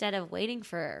instead of waiting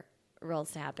for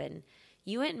roles to happen,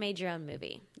 you went and made your own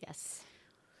movie. Yes.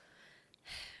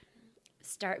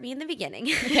 Start me in the beginning.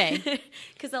 Okay.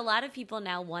 Because a lot of people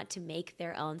now want to make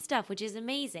their own stuff, which is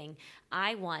amazing.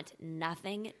 I want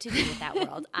nothing to do with that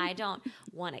world. I don't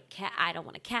want to cast. I don't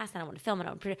want to film. I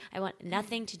don't want to produce. I want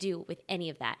nothing to do with any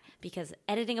of that because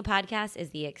editing a podcast is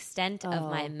the extent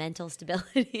of my mental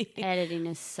stability. Editing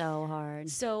is so hard.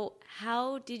 So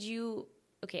how did you...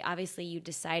 Okay, obviously you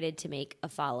decided to make a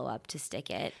follow-up to Stick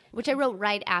It. Which I wrote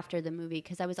right after the movie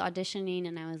because I was auditioning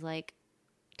and I was like,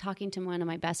 talking to one of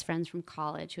my best friends from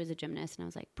college who was a gymnast, and I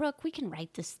was like, Brooke, we can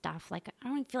write this stuff. Like, I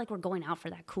don't feel like we're going out for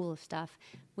that cool stuff.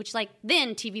 Which, like,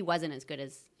 then TV wasn't as good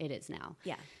as it is now.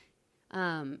 Yeah.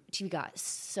 TV got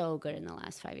so good in the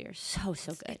last 5 years. So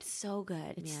good. It's so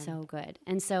good, It's so good.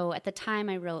 And so at the time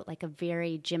I wrote like a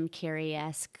very Jim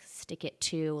Carrey-esque Stick It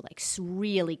 2, like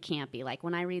really campy. Like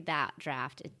when I read that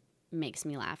draft, it makes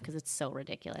me laugh because it's so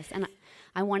ridiculous. And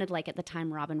I wanted, like, at the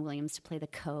time, Robin Williams to play the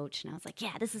coach. And I was like,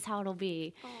 yeah, this is how it'll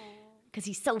be. Because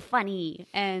he's so funny.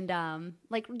 And,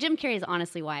 like, Jim Carrey is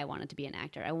honestly why I wanted to be an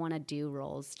actor. I want to do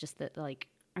roles just that, like,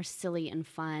 are silly and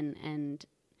fun. And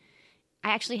I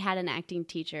actually had an acting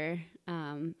teacher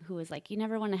who was like, you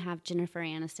never want to have Jennifer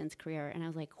Aniston's career. And I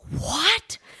was like,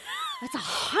 what? That's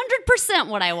 100%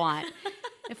 what I want.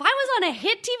 If I was on a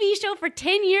hit TV show for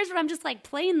 10 years where I'm just like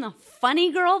playing the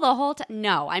funny girl the whole time,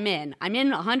 no, I'm in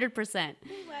 100%.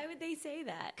 Why would they say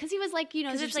that? Because he was like, you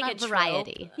know, there's like not a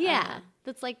variety. trope. Yeah.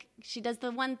 That's like, she does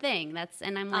the one thing.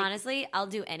 And I'm like, honestly, I'll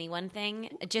do any one thing.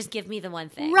 Just give me the one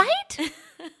thing. Right?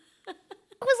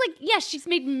 I was like, yes, she's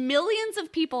made millions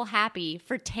of people happy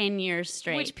for 10 years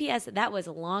straight. Which, P.S., that was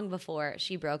long before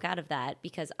she broke out of that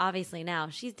because obviously now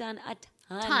she's done a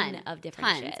ton of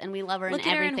different shit. And we love her Look in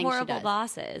at her everything in Horrible she does.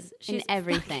 Bosses. She's in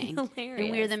everything. hilarious.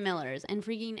 And We're the Millers and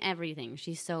freaking everything.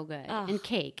 She's so good. Ugh. And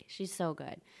Cake. She's so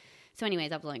good. So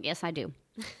anyways, I was like, yes, I do.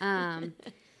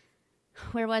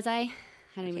 Where was I?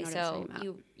 I don't even know what I was So talking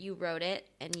about. you wrote it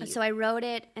and you... So I wrote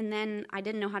it, and then I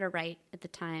didn't know how to write at the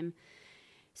time.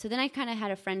 So then I kind of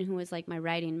had a friend who was like my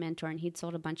writing mentor, and he'd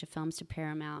sold a bunch of films to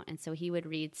Paramount. And so he would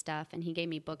read stuff, and he gave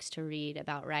me books to read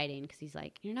about writing because he's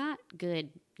like, you're not good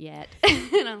yet.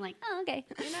 And I'm like, oh, okay.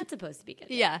 You're not supposed to be good.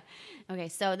 Yeah. Okay,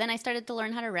 so then I started to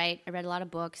learn how to write. I read a lot of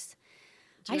books.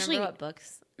 Do you remember what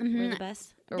books were the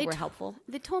best or were helpful?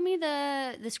 They told me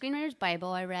the Screenwriter's Bible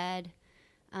I read,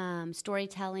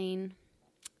 storytelling,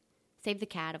 Save the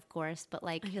Cat, of course. But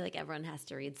like, I feel like everyone has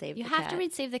to read Save the Cat. You have to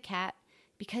read Save the Cat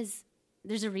because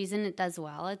there's a reason it does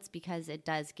well. It's because it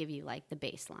does give you like the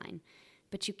baseline.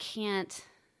 But you can't,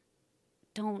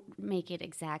 don't make it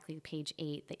exactly page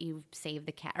 8 that you save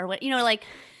the cat or what, like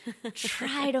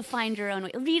try to find your own way.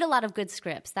 Read a lot of good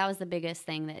scripts. That was the biggest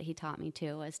thing that he taught me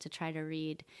too, was to try to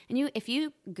read. And if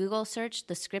you Google search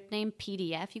the script name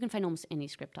PDF, you can find almost any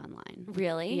script online.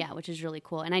 Really? Yeah, which is really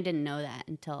cool. And I didn't know that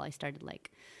until I started like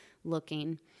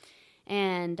looking.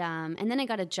 And then I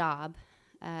got a job.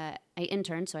 I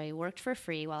interned, so I worked for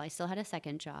free while I still had a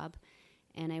second job.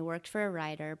 And I worked for a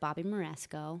writer, Bobby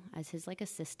Moresco, as his like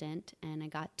assistant. And I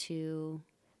got to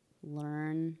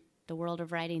learn the world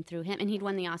of writing through him. And he'd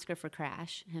won the Oscar for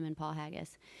Crash, him and Paul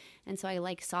Haggis. And so I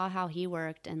like saw how he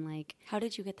worked and like... How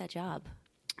did you get that job?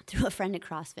 Through a friend at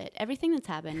CrossFit. Everything that's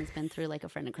happened has been through like a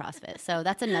friend at CrossFit. So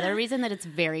that's another reason that it's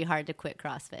very hard to quit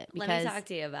CrossFit. Let me talk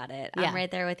to you about it. Yeah. I'm right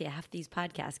there with you. Half these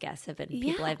podcast guests have been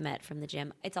people I've met from the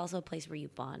gym. It's also a place where you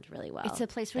bond really well. It's a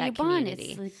place where you bond.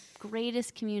 It's the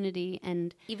greatest community.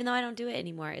 And even though I don't do it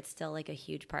anymore, it's still like a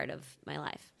huge part of my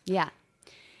life. Yeah.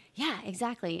 Yeah,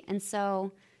 exactly. And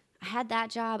so I had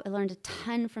that job. I learned a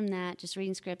ton from that, just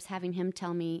reading scripts, having him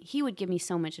tell me. He would give me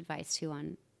so much advice too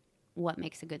on what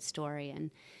makes a good story.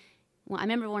 And I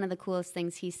remember one of the coolest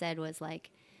things he said was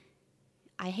like,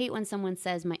 I hate when someone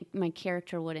says my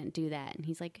character wouldn't do that. And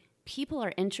he's like, people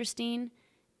are interesting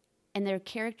and their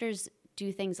characters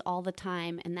do things all the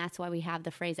time. And that's why we have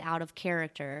the phrase out of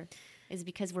character, is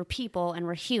because we're people and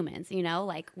we're humans,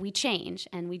 like we change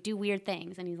and we do weird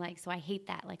things. And he's like, so I hate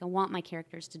that. Like I want my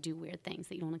characters to do weird things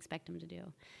that you don't expect them to do,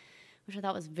 which I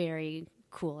thought was very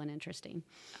cool and interesting.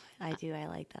 I do. I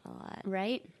like that a lot.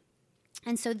 Right?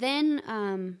 And so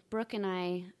then Brooke and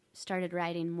I started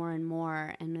writing more and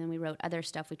more, and then we wrote other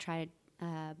stuff. We tried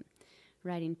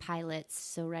writing pilots,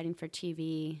 so writing for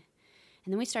TV.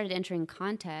 And then we started entering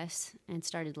contests and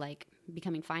started, like,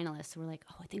 becoming finalists. So we're like,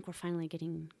 oh, I think we're finally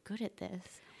getting good at this.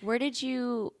 Where did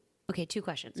you... Okay, 2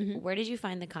 questions. Mm-hmm. Where did you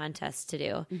find the contests to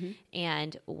do? Mm-hmm.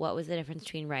 And what was the difference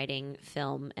between writing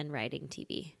film and writing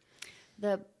TV?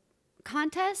 The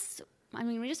contests... I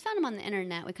mean, we just found them on the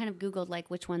internet. We kind of Googled, like,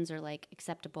 which ones are, like,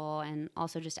 acceptable, and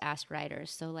also just asked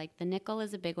writers. So, like, the Nickel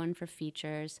is a big one for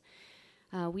features.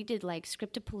 We did, like,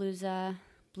 Scriptapalooza,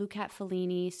 Blue Cat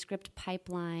Fellini, Script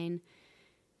Pipeline.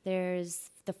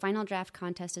 There's the Final Draft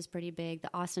contest is pretty big, the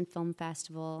Austin Film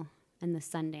Festival, and the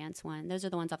Sundance one. Those are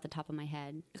the ones off the top of my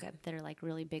head that are, like,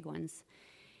 really big ones.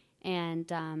 And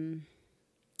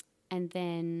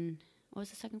then, what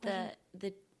was the second question?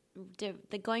 The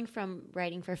going from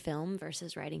writing for film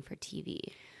versus writing for TV.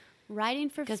 Writing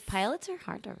for... Because pilots are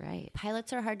hard to write.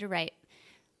 Pilots are hard to write.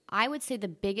 I would say the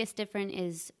biggest difference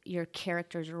is your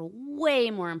characters are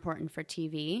way more important for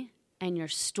TV, and your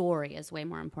story is way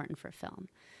more important for film.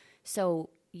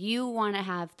 So you want to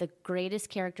have the greatest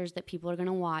characters that people are going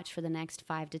to watch for the next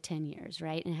 5 to 10 years,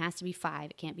 right? And it has to be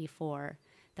 5. It can't be 4.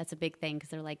 That's a big thing because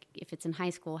they're like, if it's in high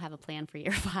school, have a plan for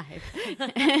year 5.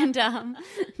 And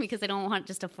because they don't want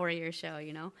just a 4-year show,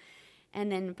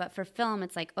 And then, but for film,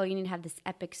 it's like, oh, you need to have this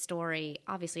epic story.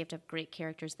 Obviously, you have to have great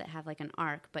characters that have like an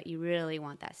arc, but you really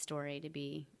want that story to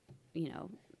be,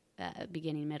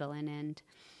 beginning, middle, and end.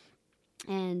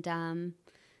 And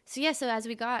so as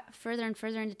we got further and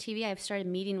further into TV, I've started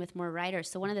meeting with more writers.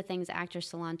 So one of the things Actors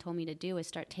Salon told me to do is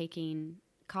start taking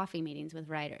coffee meetings with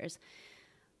writers,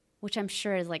 which I'm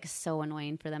sure is like so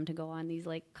annoying for them to go on these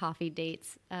like coffee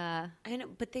dates. I know,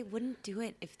 but they wouldn't do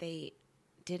it if they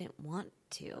didn't want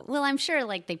to. Well, I'm sure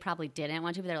like they probably didn't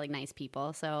want to, but they're like nice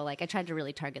people. So like I tried to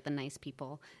really target the nice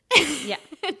people. Yeah.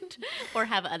 Or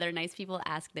have other nice people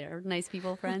ask their nice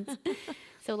people friends.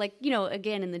 So like,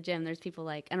 again, in the gym, there's people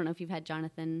like, I don't know if you've had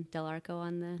Jonathan Del Arco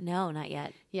on the... No, not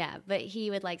yet. Yeah, but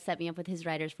he would like set me up with his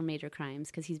writers for Major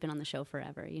Crimes because he's been on the show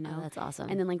forever, Oh, that's awesome.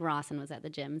 And then like Rawson was at the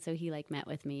gym, so he like met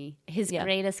with me. His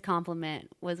greatest compliment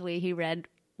was he read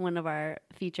one of our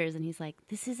features, and he's like,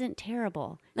 "This isn't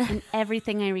terrible, and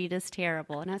everything I read is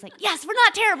terrible." And I was like, "Yes, we're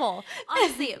not terrible."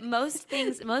 Honestly,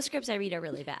 most scripts I read are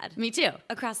really bad. Me too.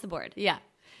 Across the board. Yeah.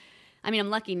 I mean, I'm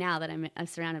lucky now that I'm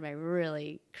surrounded by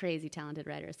really crazy talented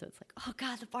writers, so it's like, oh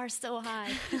God, the bar's so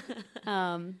high.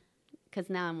 Because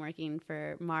now I'm working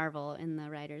for Marvel in the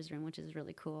writer's room, which is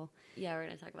really cool. Yeah, we're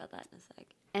going to talk about that in a sec.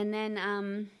 And then,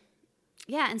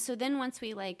 and so then once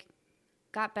we, like,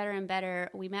 got better and better,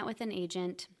 we met with an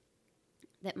agent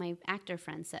that my actor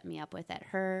friend set me up with at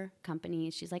her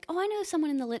company. She's like, oh, I know someone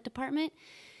in the lit department.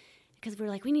 Because we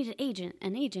were like, we need an agent.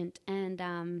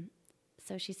 And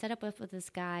so she set up with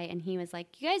this guy, and he was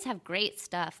like, you guys have great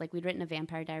stuff. Like, we'd written a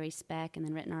Vampire Diaries spec and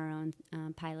then written our own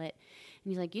pilot.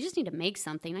 And he's like, you just need to make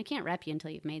something. I can't rep you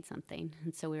until you've made something.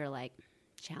 And so we were like,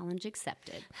 challenge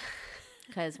accepted.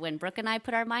 Because when Brooke and I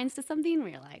put our minds to something,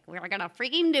 we were like, we're going to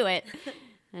freaking do it.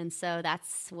 And so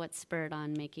that's what spurred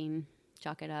on making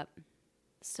Chalk It Up.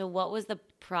 So what was the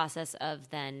process of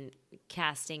then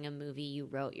casting a movie you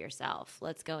wrote yourself?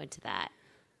 Let's go into that.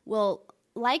 Well,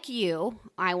 like you,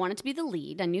 I wanted to be the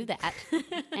lead. I knew that.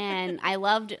 And I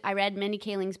read Mindy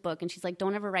Kaling's book, and she's like,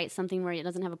 don't ever write something where it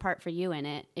doesn't have a part for you in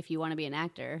it if you want to be an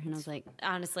actor. And I was like,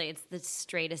 honestly, it's the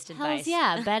straightest advice.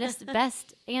 Yeah,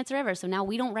 best answer ever. So now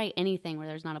we don't write anything where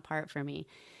there's not a part for me.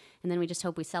 And then we just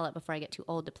hope we sell it before I get too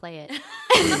old to play it.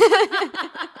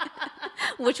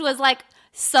 Which was like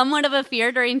somewhat of a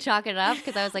fear during Chalk It Up,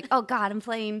 because I was like, oh God, I'm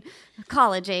playing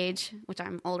college age, which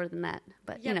I'm older than that,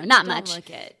 but yeah, not don't much. Look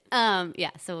it.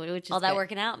 So it was just all that good.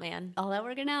 working out, man. All that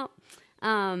working out.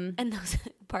 And those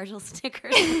partial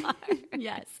Snickers bars.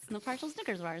 Yes, the partial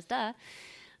Snickers bars, duh.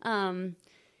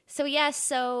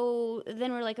 So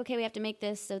then we're like, okay, we have to make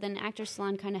this. So then Actors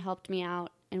Salon kind of helped me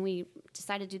out, and we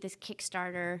decided to do this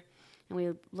Kickstarter, and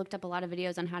we looked up a lot of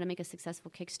videos on how to make a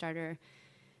successful Kickstarter.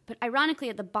 But ironically,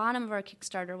 at the bottom of our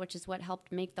Kickstarter, which is what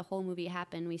helped make the whole movie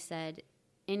happen, we said,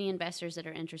 any investors that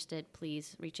are interested,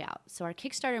 please reach out. So our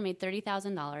Kickstarter made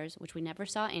 $30,000, which we never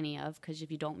saw any of, because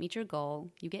if you don't meet your goal,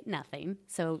 you get nothing.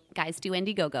 So guys, do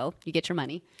Indiegogo. You get your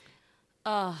money.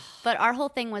 But our whole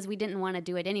thing was we didn't want to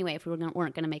do it anyway if we weren't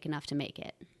going to make enough to make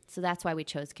it. So that's why we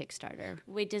chose Kickstarter.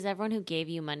 Wait, does everyone who gave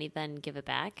you money then give it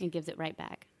back? And gives it right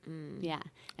back. Yeah.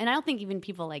 And I don't think even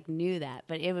people like knew that,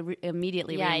 but it would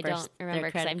immediately reimburse. I don't remember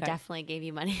because I definitely gave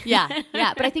you money. Yeah.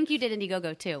 But I think you did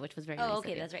Indiegogo too, which was very nice. Oh,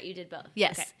 okay, that's right. You did both.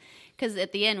 Yes. Because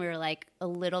at the end we were like a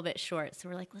little bit short. So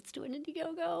we're like, let's do an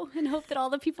Indiegogo and hope that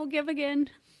all the people give again,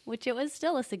 which it was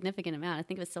still a significant amount. I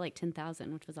think it was still like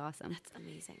 10,000, which was awesome. That's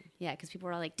amazing. Yeah, because people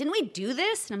were all like, didn't we do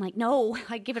this? And I'm like, no,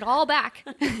 I give it all back.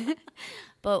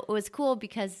 But it was cool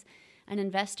because an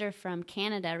investor from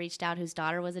Canada reached out whose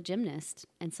daughter was a gymnast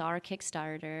and saw our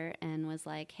Kickstarter and was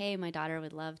like, hey, my daughter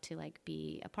would love to like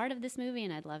be a part of this movie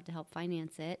and I'd love to help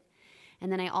finance it. And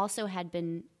then I also had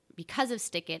been, because of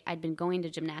Stick It, I'd been going to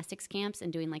gymnastics camps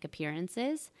and doing like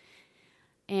appearances.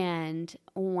 And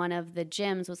one of the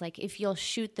gyms was like, if you'll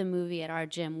shoot the movie at our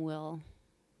gym, we'll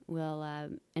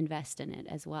invest in it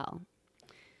as well.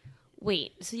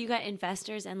 Wait, so you got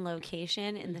investors and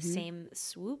location in the same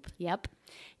swoop? Yep.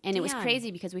 And it was crazy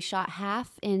because we shot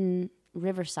half in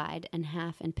Riverside and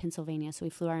half in Pennsylvania. So we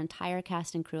flew our entire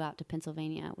cast and crew out to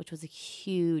Pennsylvania, which was a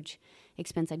huge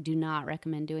expense. I do not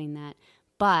recommend doing that.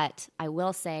 But I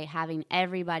will say having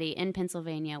everybody in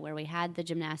Pennsylvania where we had the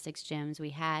gymnastics gyms,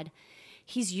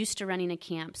 he's used to running a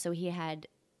camp, so he had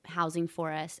housing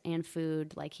for us and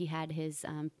food. Like he had his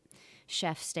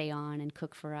chef stay on and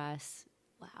cook for us.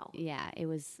 Wow. Yeah, it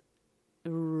was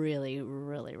really,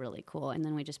 really, really cool. And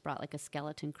then we just brought like a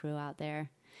skeleton crew out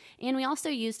there. And we also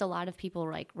used a lot of people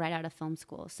like right out of film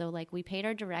school. So like we paid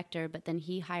our director, but then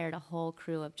he hired a whole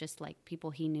crew of just like people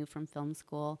he knew from film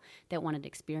school that wanted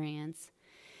experience.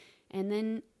 And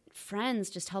then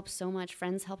friends just helped so much.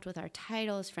 Friends helped with our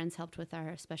titles. Friends helped with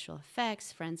our special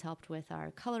effects. Friends helped with our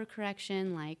color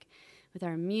correction, like with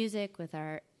our music,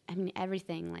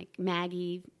 everything. Like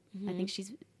Maggie, I think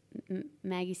she's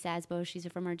Maggie Sasbo. She's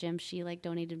from our gym. She like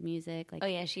donated music. Like, oh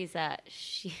yeah, she's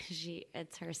she.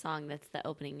 It's her song that's the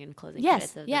opening and closing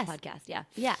yes, credits of the podcast.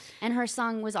 Yeah, and her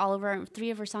song was all over. 3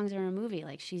 of her songs are in a movie.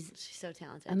 Like she's so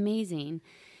talented, amazing.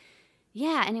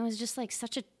 Yeah, and it was just like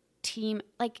such a team.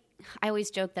 Like I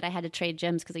always joke that I had to trade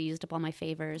gyms because I used up all my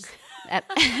favors at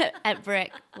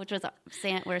Brick, which was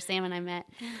where Sam and I met,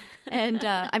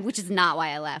 and which is not why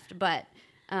I left, but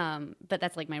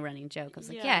that's like my running joke. I was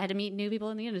like, I had to meet new people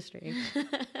in the industry.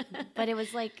 But it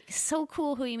was like so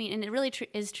cool who you meet, and it really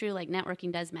is true. Like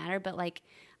networking does matter, but like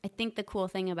I think the cool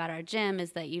thing about our gym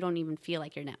is that you don't even feel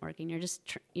like you're networking. You're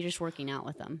just working out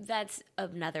with them. That's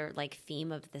another like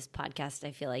theme of this podcast.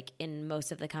 I feel like in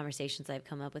most of the conversations I've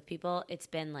come up with people, it's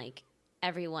been like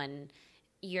everyone,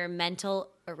 your mental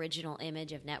original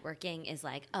image of networking is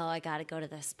like, oh, I got to go to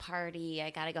this party. I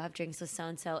got to go have drinks with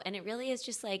so-and-so. And it really is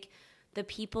just like the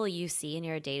people you see in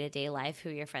your day-to-day life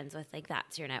who you're friends with, like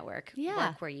that's your network. Yeah.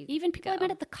 Work where you even people go. I met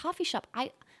at the coffee shop.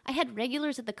 I had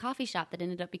regulars at the coffee shop that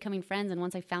ended up becoming friends. And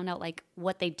once I found out like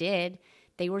what they did,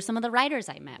 they were some of the writers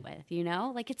I met with, you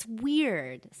know? Like it's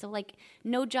weird. So like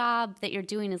no job that you're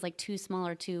doing is like too small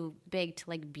or too big to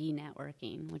like be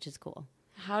networking, which is cool.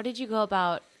 How did you go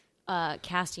about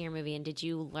casting your movie, and did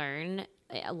you learn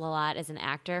a lot as an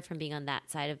actor from being on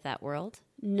that side of that world?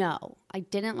 No, I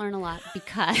didn't learn a lot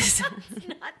because That's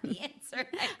not the answer.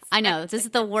 I know this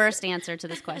is the worst answer to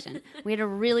this question. We had a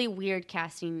really weird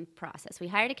casting process. We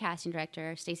hired a casting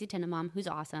director, Stacy Tindemom, who's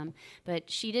awesome, but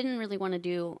she didn't really want to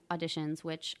do auditions,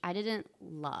 which I didn't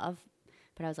love.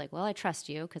 But I was like, well, I trust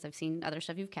you because I've seen other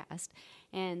stuff you've cast.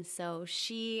 And so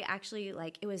she actually,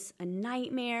 like, it was a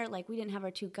nightmare. Like, we didn't have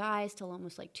our 2 guys till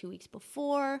almost like 2 weeks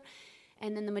before.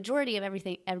 And then the majority of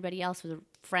everybody else was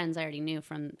friends I already knew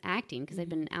from acting because I'd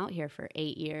been out here for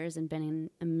 8 years and been in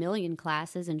a million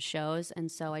classes and shows.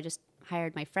 And so I just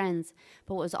hired my friends.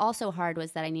 But what was also hard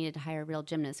was that I needed to hire real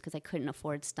gymnasts because I couldn't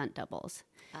afford stunt doubles.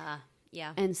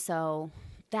 Yeah. And so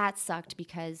that sucked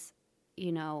because,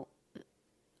 you know,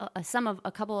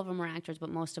 a couple of them were actors, but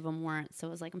most of them weren't. So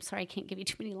it was like, I'm sorry, I can't give you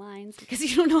too many lines because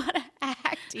you don't know how to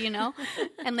act, you know?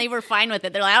 And they were fine with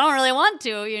it. They're like, I don't really want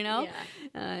to, you know?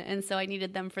 Yeah. And so I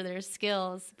needed them for their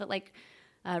skills. But like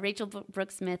Rachel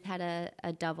Brooks Smith had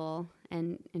a double,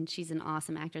 and she's an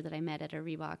awesome actor that I met at a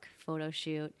Reebok photo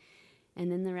shoot.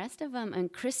 And then the rest of them,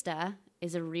 and Krista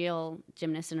is a real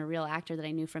gymnast and a real actor that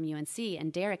I knew from UNC.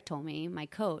 And Derek told me, my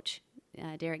coach,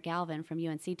 Derek Galvin from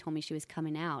UNC told me she was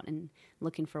coming out and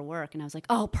looking for work. And I was like,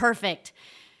 oh, perfect.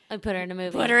 I put her in a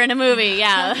movie. Put her in a movie,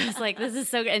 yeah. I was like, this is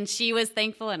so good. And she was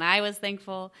thankful and I was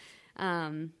thankful.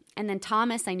 And then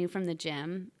Thomas, I knew from the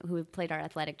gym, who played our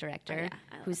athletic director,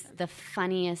 who's the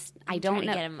funniest. I don't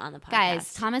know. Get him on the podcast.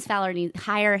 Guys, Thomas Fowler,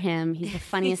 hire him. He's the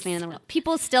funniest man in the world.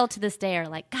 People still to this day are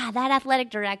like, God, that athletic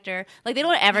director. Like, they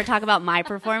don't ever talk about my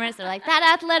performance. They're like,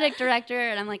 that athletic director.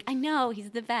 And I'm like, I know,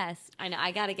 he's the best. I know.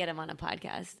 I got to get him on a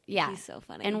podcast. Yeah. He's so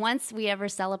funny. And once we ever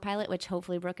sell a pilot, which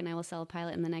hopefully Brooke and I will sell a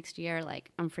pilot in the next year,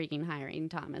 like, I'm freaking hiring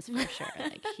Thomas for sure.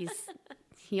 Like,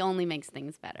 he only makes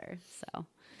things better, so.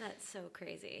 That's so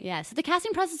crazy. Yeah, so the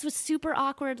casting process was super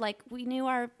awkward. Like, we knew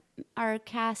our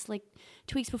cast like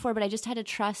 2 weeks before, but I just had to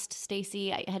trust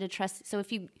Stacy. I had to trust. So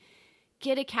if you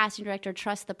get a casting director,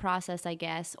 trust the process, I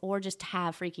guess, or just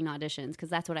have freaking auditions, because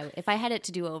that's what if I had it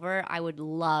to do over, I would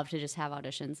love to just have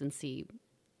auditions and see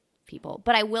people.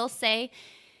 But I will say,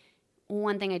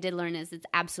 one thing I did learn is it's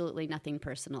absolutely nothing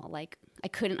personal. Like, I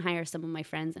couldn't hire some of my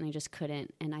friends, and I just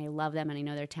couldn't. And I love them, and I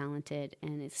know they're talented,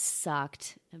 and it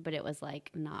sucked. But it was,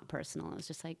 like, not personal. It was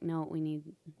just like, no, we need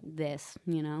this,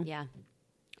 you know? Yeah.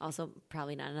 Also,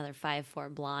 probably not another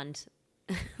 5'4" blonde.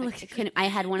 I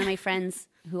had one of my friends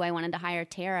who I wanted to hire,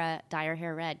 Tara, dye her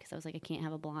hair red, because I was like, I can't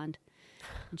have a blonde.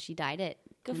 And she dyed it.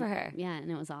 Good for her. Yeah, and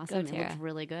it was awesome. It looked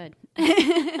really good.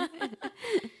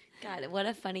 God, what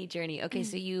a funny journey. Okay,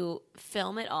 so you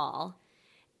film it all,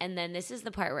 and then this is the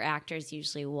part where actors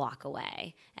usually walk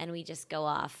away, and we just go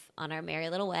off on our merry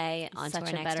little way onto Such our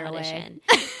a next better audition.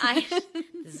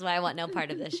 This is why I want no part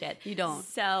of this shit. You don't.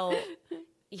 So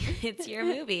it's your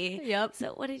movie. Yep.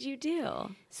 So what did you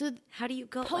do? So how do you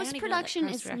go? Post-production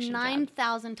is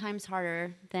 9,000 times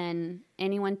harder than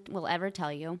anyone will ever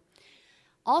tell you.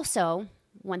 Also,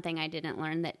 one thing I didn't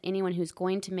learn that anyone who's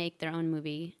going to make their own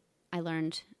movie, I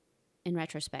learned in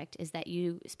retrospect, is that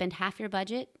you spend half your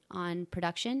budget on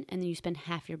production and then you spend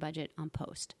half your budget on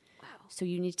post. Wow. So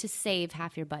you need to save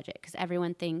half your budget, because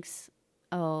everyone thinks,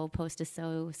 oh, post is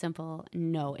so simple.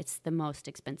 No, it's the most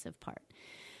expensive part.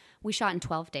 We shot in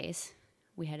 12 days.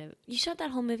 You shot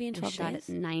that whole movie in 12 days? We shot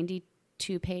a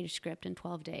 92-page script in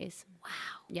 12 days. Wow.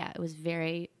 Yeah, it was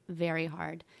very, very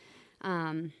hard.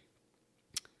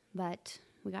 But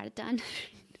we got it done.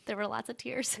 There were lots of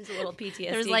tears. There's a little PTSD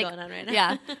there was like, going on right now.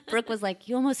 Yeah. Brooke was like,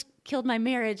 you almost killed my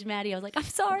marriage, Maddy. I was like, I'm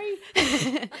sorry.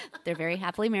 They're very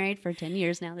happily married for 10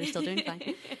 years now. They're still doing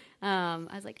fine. I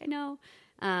was like, I know.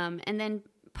 And then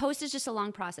post is just a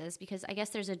long process, because I guess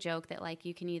there's a joke that, like,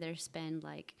 you can either spend,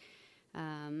 like,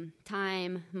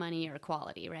 time, money, or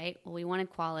quality, right? Well, we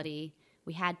wanted quality.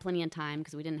 We had plenty of time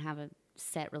because we didn't have a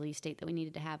set release date that we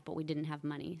needed to have, but we didn't have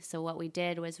money. So what we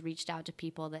did was reached out to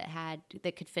people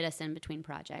that could fit us in between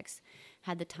projects,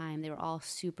 had the time. They were all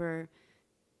super,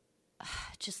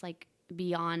 just like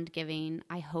beyond giving.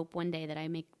 I hope one day that I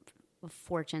make a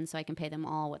fortune so I can pay them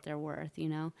all what they're worth, you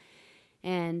know?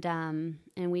 And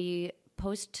we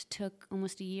post took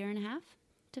almost a year and a half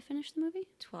to finish the movie.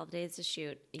 12 days to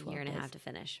shoot, a year and a half to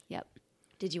finish. Yep.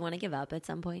 Did you want to give up at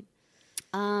some point?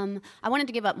 I wanted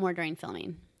to give up more during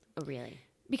filming. Oh, really?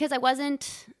 Because I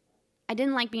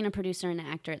didn't like being a producer and an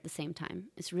actor at the same time.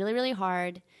 It's really, really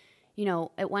hard. You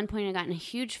know, at one point I got in a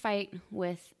huge fight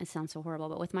with, it sounds so horrible,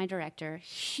 but with my director,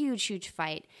 huge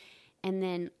fight. And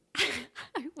then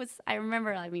I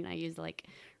remember, I used like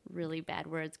really bad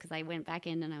words because I went back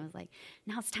in and I was like,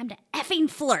 now it's time to effing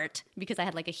flirt, because I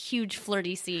had like a huge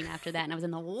flirty scene after that and I was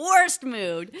in the worst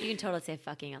mood. You can totally say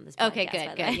fucking on this podcast. Okay,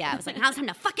 good. Yeah, I was like, now it's time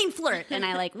to fucking flirt. And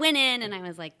I like went in and I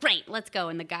was like, great, let's go.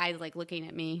 And the guy's like looking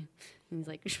at me and he's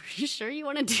like, you sure you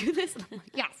want to do this? And I'm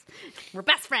like, yes, we're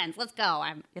best friends. Let's go.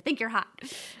 I think you're hot.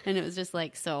 And it was just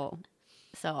like so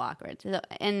awkward.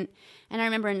 And I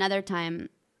remember another time,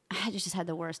 I just had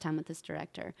the worst time with this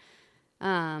director.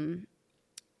 And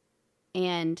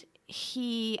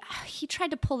he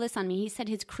tried to pull this on me. He said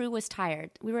his crew was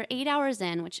tired. We were 8 hours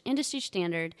in, which industry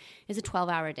standard is a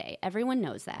 12-hour day. Everyone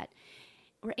knows that.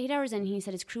 We're 8 hours in. He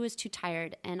said his crew was too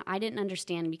tired, and I didn't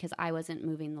understand because I wasn't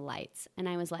moving the lights. And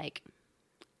I was like,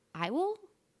 I will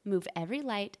move every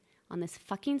light on this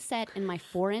fucking set in my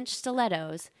 4-inch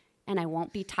stilettos, and I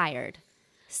won't be tired.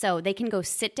 So they can go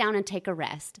sit down and take a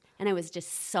rest. And I was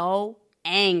just so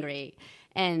angry.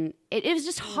 And it was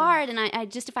just hard. And I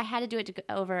just, if I had to do it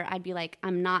over, I'd be like,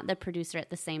 I'm not the producer at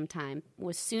the same time.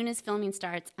 As soon as filming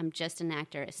starts, I'm just an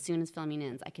actor. As soon as filming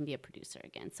ends, I can be a producer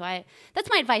again. So that's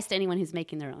my advice to anyone who's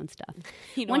making their own stuff.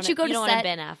 Once you go to set,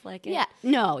 Ben Affleck.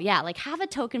 Like have a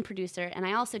token producer. And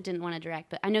I also didn't want to direct,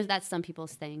 but I know that's some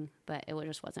people's thing, but it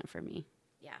just wasn't for me.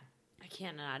 Yeah, I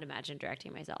cannot imagine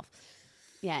directing myself.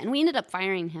 Yeah, and we ended up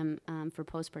firing him for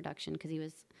post-production because he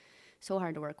was so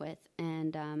hard to work with.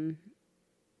 And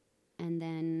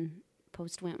then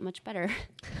post went much better.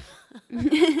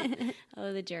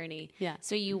 Oh, the journey. Yeah.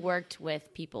 So you worked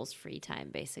with people's free time,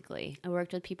 basically. I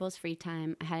worked with people's free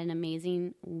time. I had an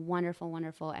amazing, wonderful,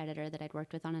 wonderful editor that I'd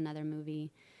worked with on another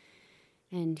movie.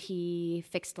 And he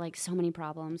fixed like so many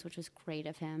problems, which was great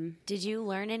of him. Did you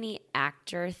learn any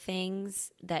actor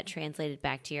things that translated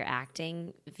back to your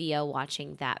acting via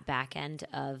watching that back end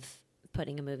of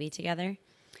putting a movie together?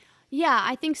 Yeah,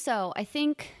 I think so. I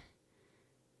think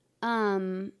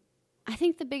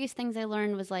the biggest things I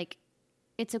learned was like,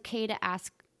 it's okay to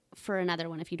ask for another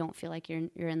one if you don't feel like you're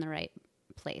in the right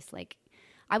place. Like,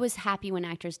 I was happy when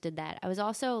actors did that. I was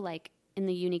also like in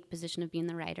the unique position of being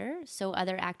the writer. So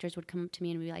other actors would come up to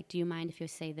me and be like, do you mind if you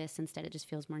say this instead? It just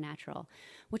feels more natural,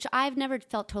 which I've never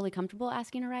felt totally comfortable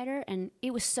asking a writer. And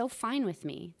it was so fine with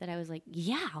me that I was like,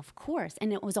 yeah, of course.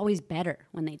 And it was always better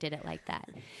when they did it like that.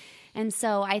 And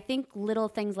so I think little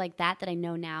things like that I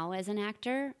know now as an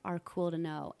actor are cool to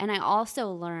know. And I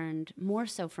also learned more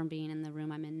so from being in the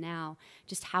room I'm in now,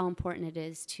 just how important it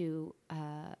is to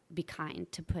be kind,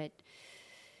 to put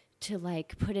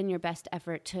in your best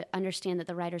effort, to understand that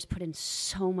the writers put in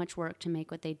so much work to make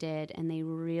what they did, and they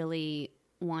really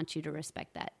want you to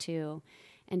respect that too.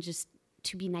 And just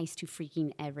to be nice to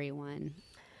freaking everyone.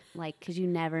 Like, because you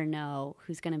never know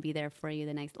who's going to be there for you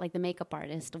the next. Like, the makeup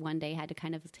artist one day had to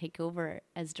kind of take over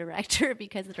as director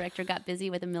because the director got busy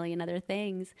with a million other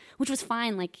things, which was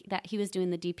fine. Like, that he was doing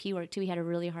the DP work too. He had a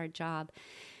really hard job.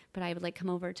 But I would like come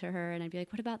over to her and I'd be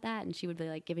like, what about that? And she would be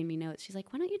like giving me notes. She's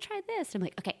like, why don't you try this? I'm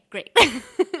like, okay, great.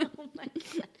 Oh my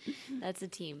God. That's a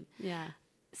team. Yeah.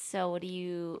 So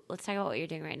let's talk about what you're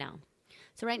doing right now.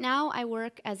 So right now I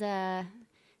work as a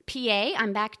PA.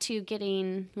 I'm back to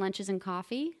getting lunches and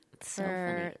coffee So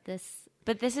for funny. this.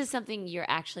 But this is something you're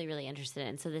actually really interested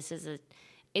in. So this is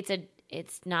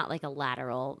it's not like a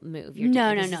lateral move.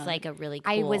 No. This is like a really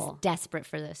cool. I was desperate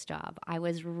for this job. I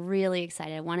was really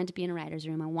excited. I wanted to be in a writer's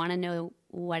room. I want to know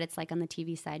what it's like on the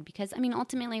TV side because, I mean,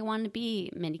 ultimately I wanted to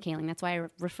be Mindy Kaling. That's why I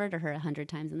refer to her 100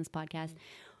 times in this podcast.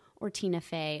 Or Tina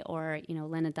Fey or,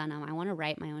 Lena Dunham. I want to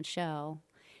write my own show.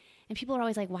 And people are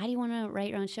always like, why do you want to write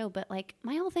your own show? But, like,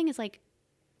 my whole thing is, like,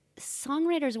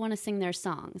 songwriters want to sing their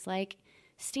songs. Like,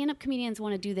 stand-up comedians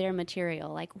want to do their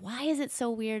material. Like, why is it so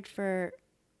weird for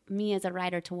me as a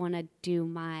writer to want to do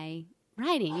my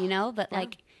writing, But,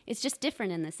 like, it's just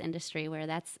different in this industry where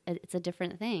it's a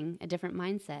different thing, a different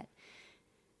mindset.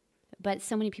 But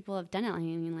so many people have done it. I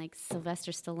mean, like,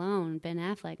 Sylvester Stallone, Ben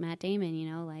Affleck, Matt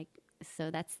Damon, like, so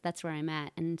that's where I'm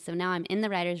at. And so now I'm in the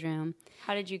writer's room.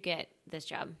 How did you get this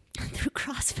job? Through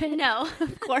CrossFit? No,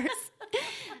 of course.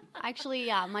 Actually,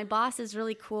 yeah, my boss is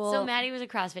really cool. So Maddy was a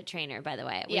CrossFit trainer, by the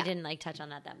way. We Yeah. didn't touch on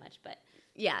that much, but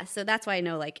yeah, so that's why I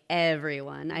know like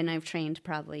everyone. And I've trained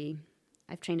probably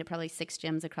I've trained at probably 6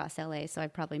 gyms across LA, so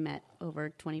I've probably met over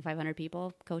 2,500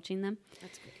 people coaching them.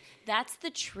 That's great. That's the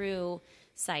true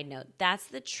side note. That's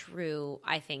the true,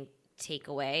 I think,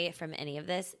 takeaway from any of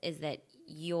this is that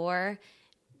your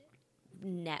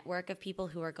network of people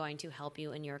who are going to help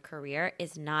you in your career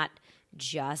is not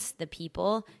just the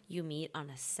people you meet on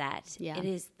a set. Yeah.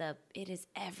 It is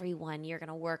everyone you're going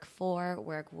to work for,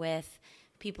 work with,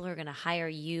 people who are going to hire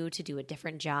you to do a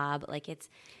different job. Like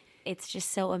it's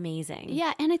just so amazing.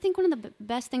 Yeah, and I think one of the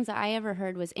best things that I ever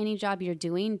heard was any job you're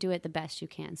doing, do it the best you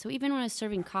can. So even when I was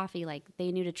serving coffee, like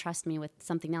they knew to trust me with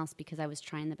something else because I was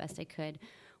trying the best I could,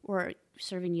 or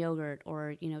serving yogurt,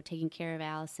 or taking care of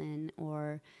Allison,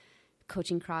 or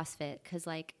coaching CrossFit. Because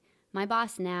like my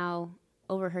boss now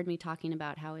overheard me talking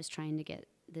about how I was trying to get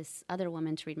this other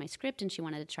woman to read my script, and she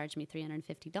wanted to charge me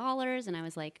 $350, and I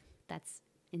was like, that's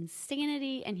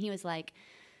insanity. And he's like,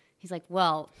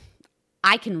 well,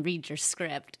 I can read your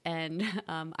script. And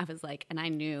I was like, and I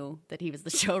knew that he was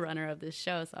the showrunner of this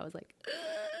show, so I was like,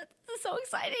 this is so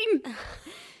exciting.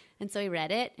 And so he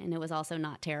read it, and it was also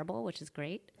not terrible, which is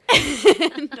great.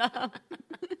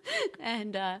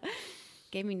 and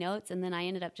gave me notes, and then I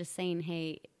ended up just saying,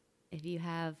 hey, if you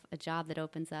have a job that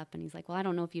opens up, and he's like, well, I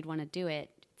don't know if you'd want to do it.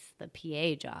 It's the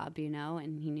PA job,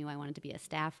 and he knew I wanted to be a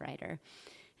staff writer.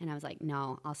 And I was like,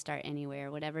 no, I'll start anywhere,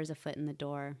 whatever's a foot in the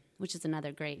door, which is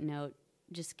another great note.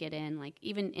 Just get in. Like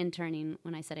even interning,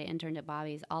 when I said I interned at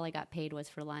Bobby's, all I got paid was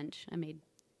for lunch. I made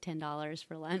 $10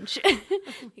 for lunch.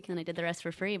 And I did the rest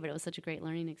for free, but it was such a great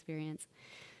learning experience.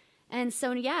 And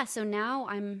so, so now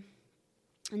I'm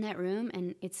in that room,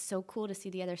 and it's so cool to see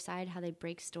the other side, how they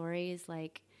break stories,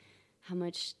 like how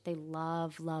much they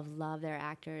love their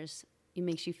actors. It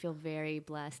makes you feel very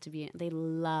blessed to be. They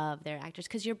love their actors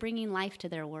because you're bringing life to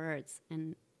their words,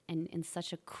 and in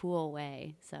such a cool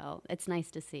way. So it's nice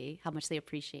to see how much they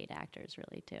appreciate actors,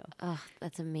 really, too. Oh,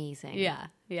 that's amazing. Yeah.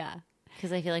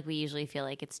 Because I feel like we usually feel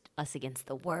like it's us against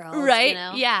the world,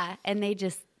 right? Yeah, and they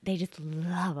just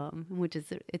love them,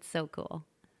 it's so cool.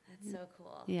 That's so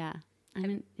cool. Yeah, I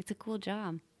mean, it's a cool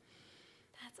job.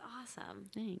 That's awesome.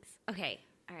 Thanks. Okay.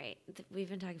 All right. We've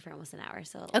been talking for almost an hour,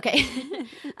 so okay.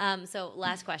 So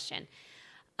last question: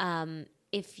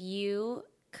 if you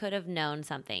could have known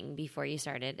something before you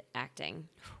started acting,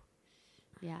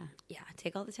 yeah,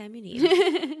 take all the time you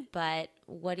need. But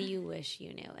what do you wish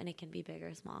you knew? And it can be big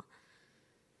or small.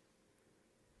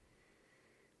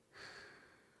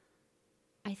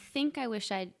 I think I wish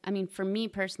for me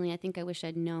personally, I think I wish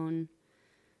I'd known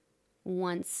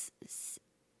once.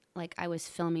 Like I was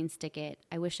filming Stick It,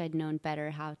 I wish I'd known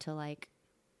better how to like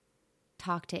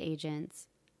talk to agents,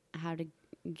 how to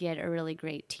get a really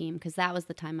great team, because that was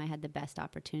the time I had the best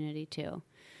opportunity too.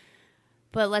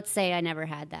 But let's say I never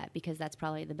had that, because that's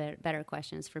probably the better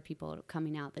questions for people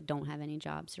coming out that don't have any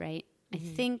jobs, right?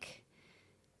 Mm-hmm.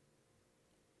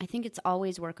 I think it's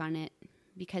always work on it,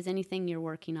 because anything you're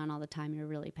working on all the time you're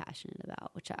really passionate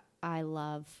about, which I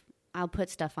love. I'll put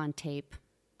stuff on tape,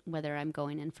 whether I'm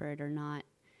going in for it or not.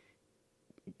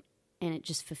 And it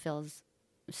just fulfills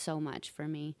so much for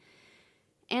me.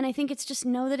 And I think it's just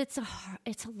know that it's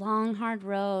a long, hard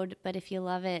road, but if you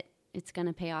love it, it's going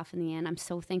to pay off in the end. I'm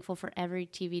so thankful for every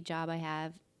TV job I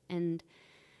have, and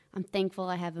I'm thankful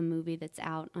I have a movie that's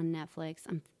out on Netflix.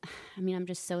 I'm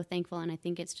just so thankful, and I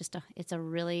think it's a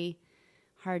really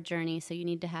hard journey. So you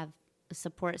need to have a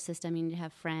support system, you need to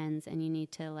have friends, and you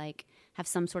need to like have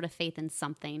some sort of faith in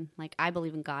something. Like I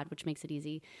believe in God, which makes it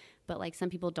easy. But like some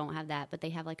people don't have that, but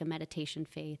they have like a meditation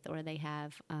faith, or they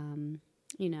have,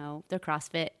 their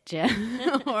CrossFit gym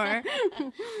or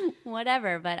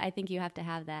whatever. But I think you have to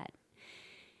have that.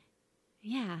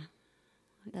 Yeah.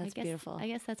 That's beautiful. I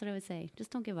guess that's what I would say.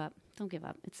 Just don't give up. Don't give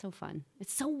up. It's so fun.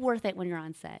 It's so worth it when you're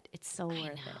on set. It's so worth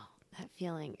it. That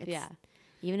feeling. Yeah.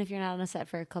 Even if you're not on a set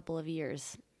for a couple of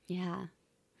years. Yeah.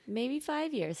 Maybe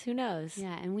 5 years. Who knows?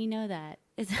 Yeah. And we know that.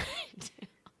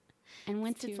 And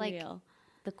once it's like real.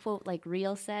 The quote, like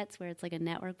real sets where it's like a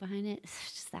network behind it,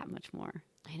 it's just that much more.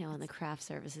 I know, on the craft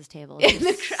services table. In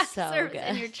the craft so service good.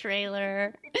 In your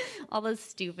trailer, all the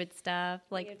stupid stuff,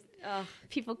 like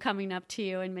people coming up to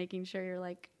you and making sure you're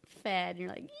like fed, and you're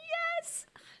like, yes.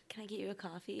 Can I get you a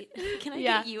coffee? Can I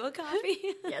get you a coffee?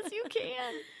 Yes, you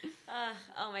can.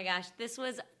 Oh my gosh, this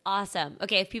was awesome.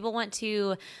 Okay, if people want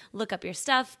to look up your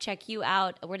stuff, check you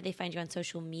out, where do they find you on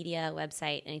social media,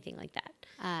 website, anything like that?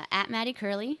 At Maddy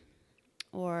Curley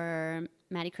or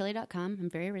maddycurley.com. I'm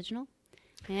very original.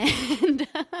 And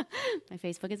my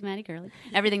Facebook is Maddy Curley.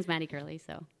 Everything's Maddy Curley,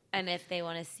 so. And if they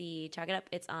want to see Chalk It Up,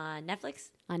 it's on Netflix?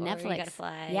 On Netflix. You got to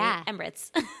fly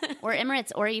Emirates. Emirates. Or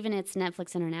Emirates, or even it's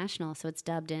Netflix International, so it's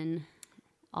dubbed in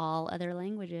all other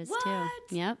languages too. What?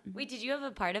 Yep. Wait, did you have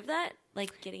a part of that?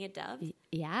 Like getting it dubbed?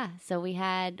 Yeah. So we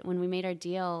had, when we made our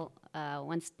deal,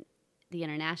 once the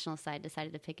international side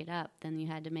decided to pick it up, then you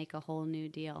had to make a whole new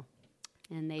deal.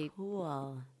 And they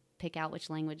Cool. pick out which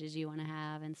languages you want to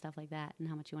have and stuff like that and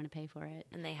how much you want to pay for it.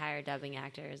 And they hire dubbing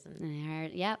actors. And And I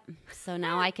heard, yep. So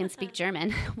now I can speak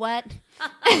German. What?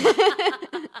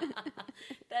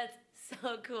 That's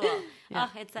so cool. Yeah.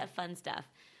 Oh, it's that fun stuff.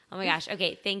 Oh my gosh.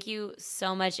 Okay. Thank you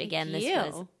so much again. This you.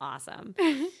 was awesome.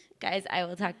 Guys, I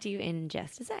will talk to you in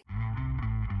just a sec.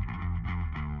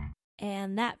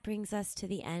 And that brings us to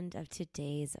the end of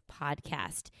today's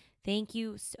podcast. Thank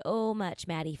you so much,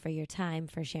 Maddy, for your time,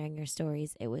 for sharing your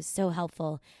stories. It was so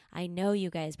helpful. I know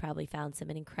you guys probably found some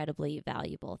incredibly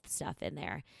valuable stuff in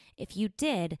there. If you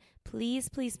did, please,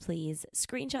 please, please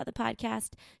screenshot the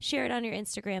podcast, share it on your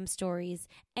Instagram stories,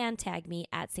 and tag me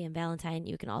at Sam Valentine.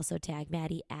 You can also tag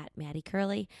Maddy at Maddy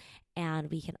Curley,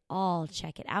 and we can all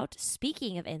check it out.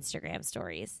 Speaking of Instagram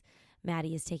stories,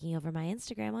 Maddy is taking over my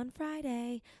Instagram on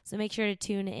Friday, so make sure to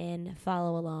tune in,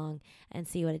 follow along, and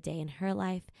see what a day in her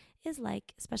life is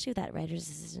like, especially with that writer's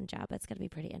assistant job. It's going to be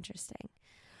pretty interesting.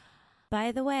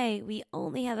 By the way, we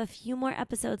only have a few more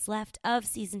episodes left of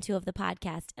season 2 of the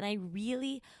podcast, and I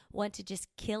really want to just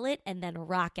kill it and then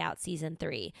rock out season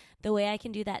 3. The way I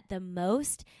can do that the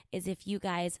most is if you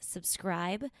guys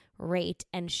subscribe, rate,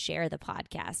 and share the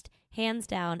podcast. Hands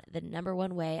down, the number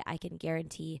one way I can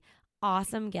guarantee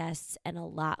awesome guests and a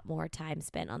lot more time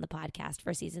spent on the podcast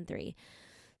for season 3.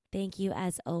 Thank you,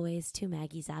 as always, to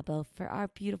Maggie Zabo for our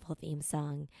beautiful theme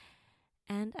song.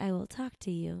 And I will talk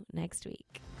to you next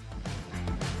week.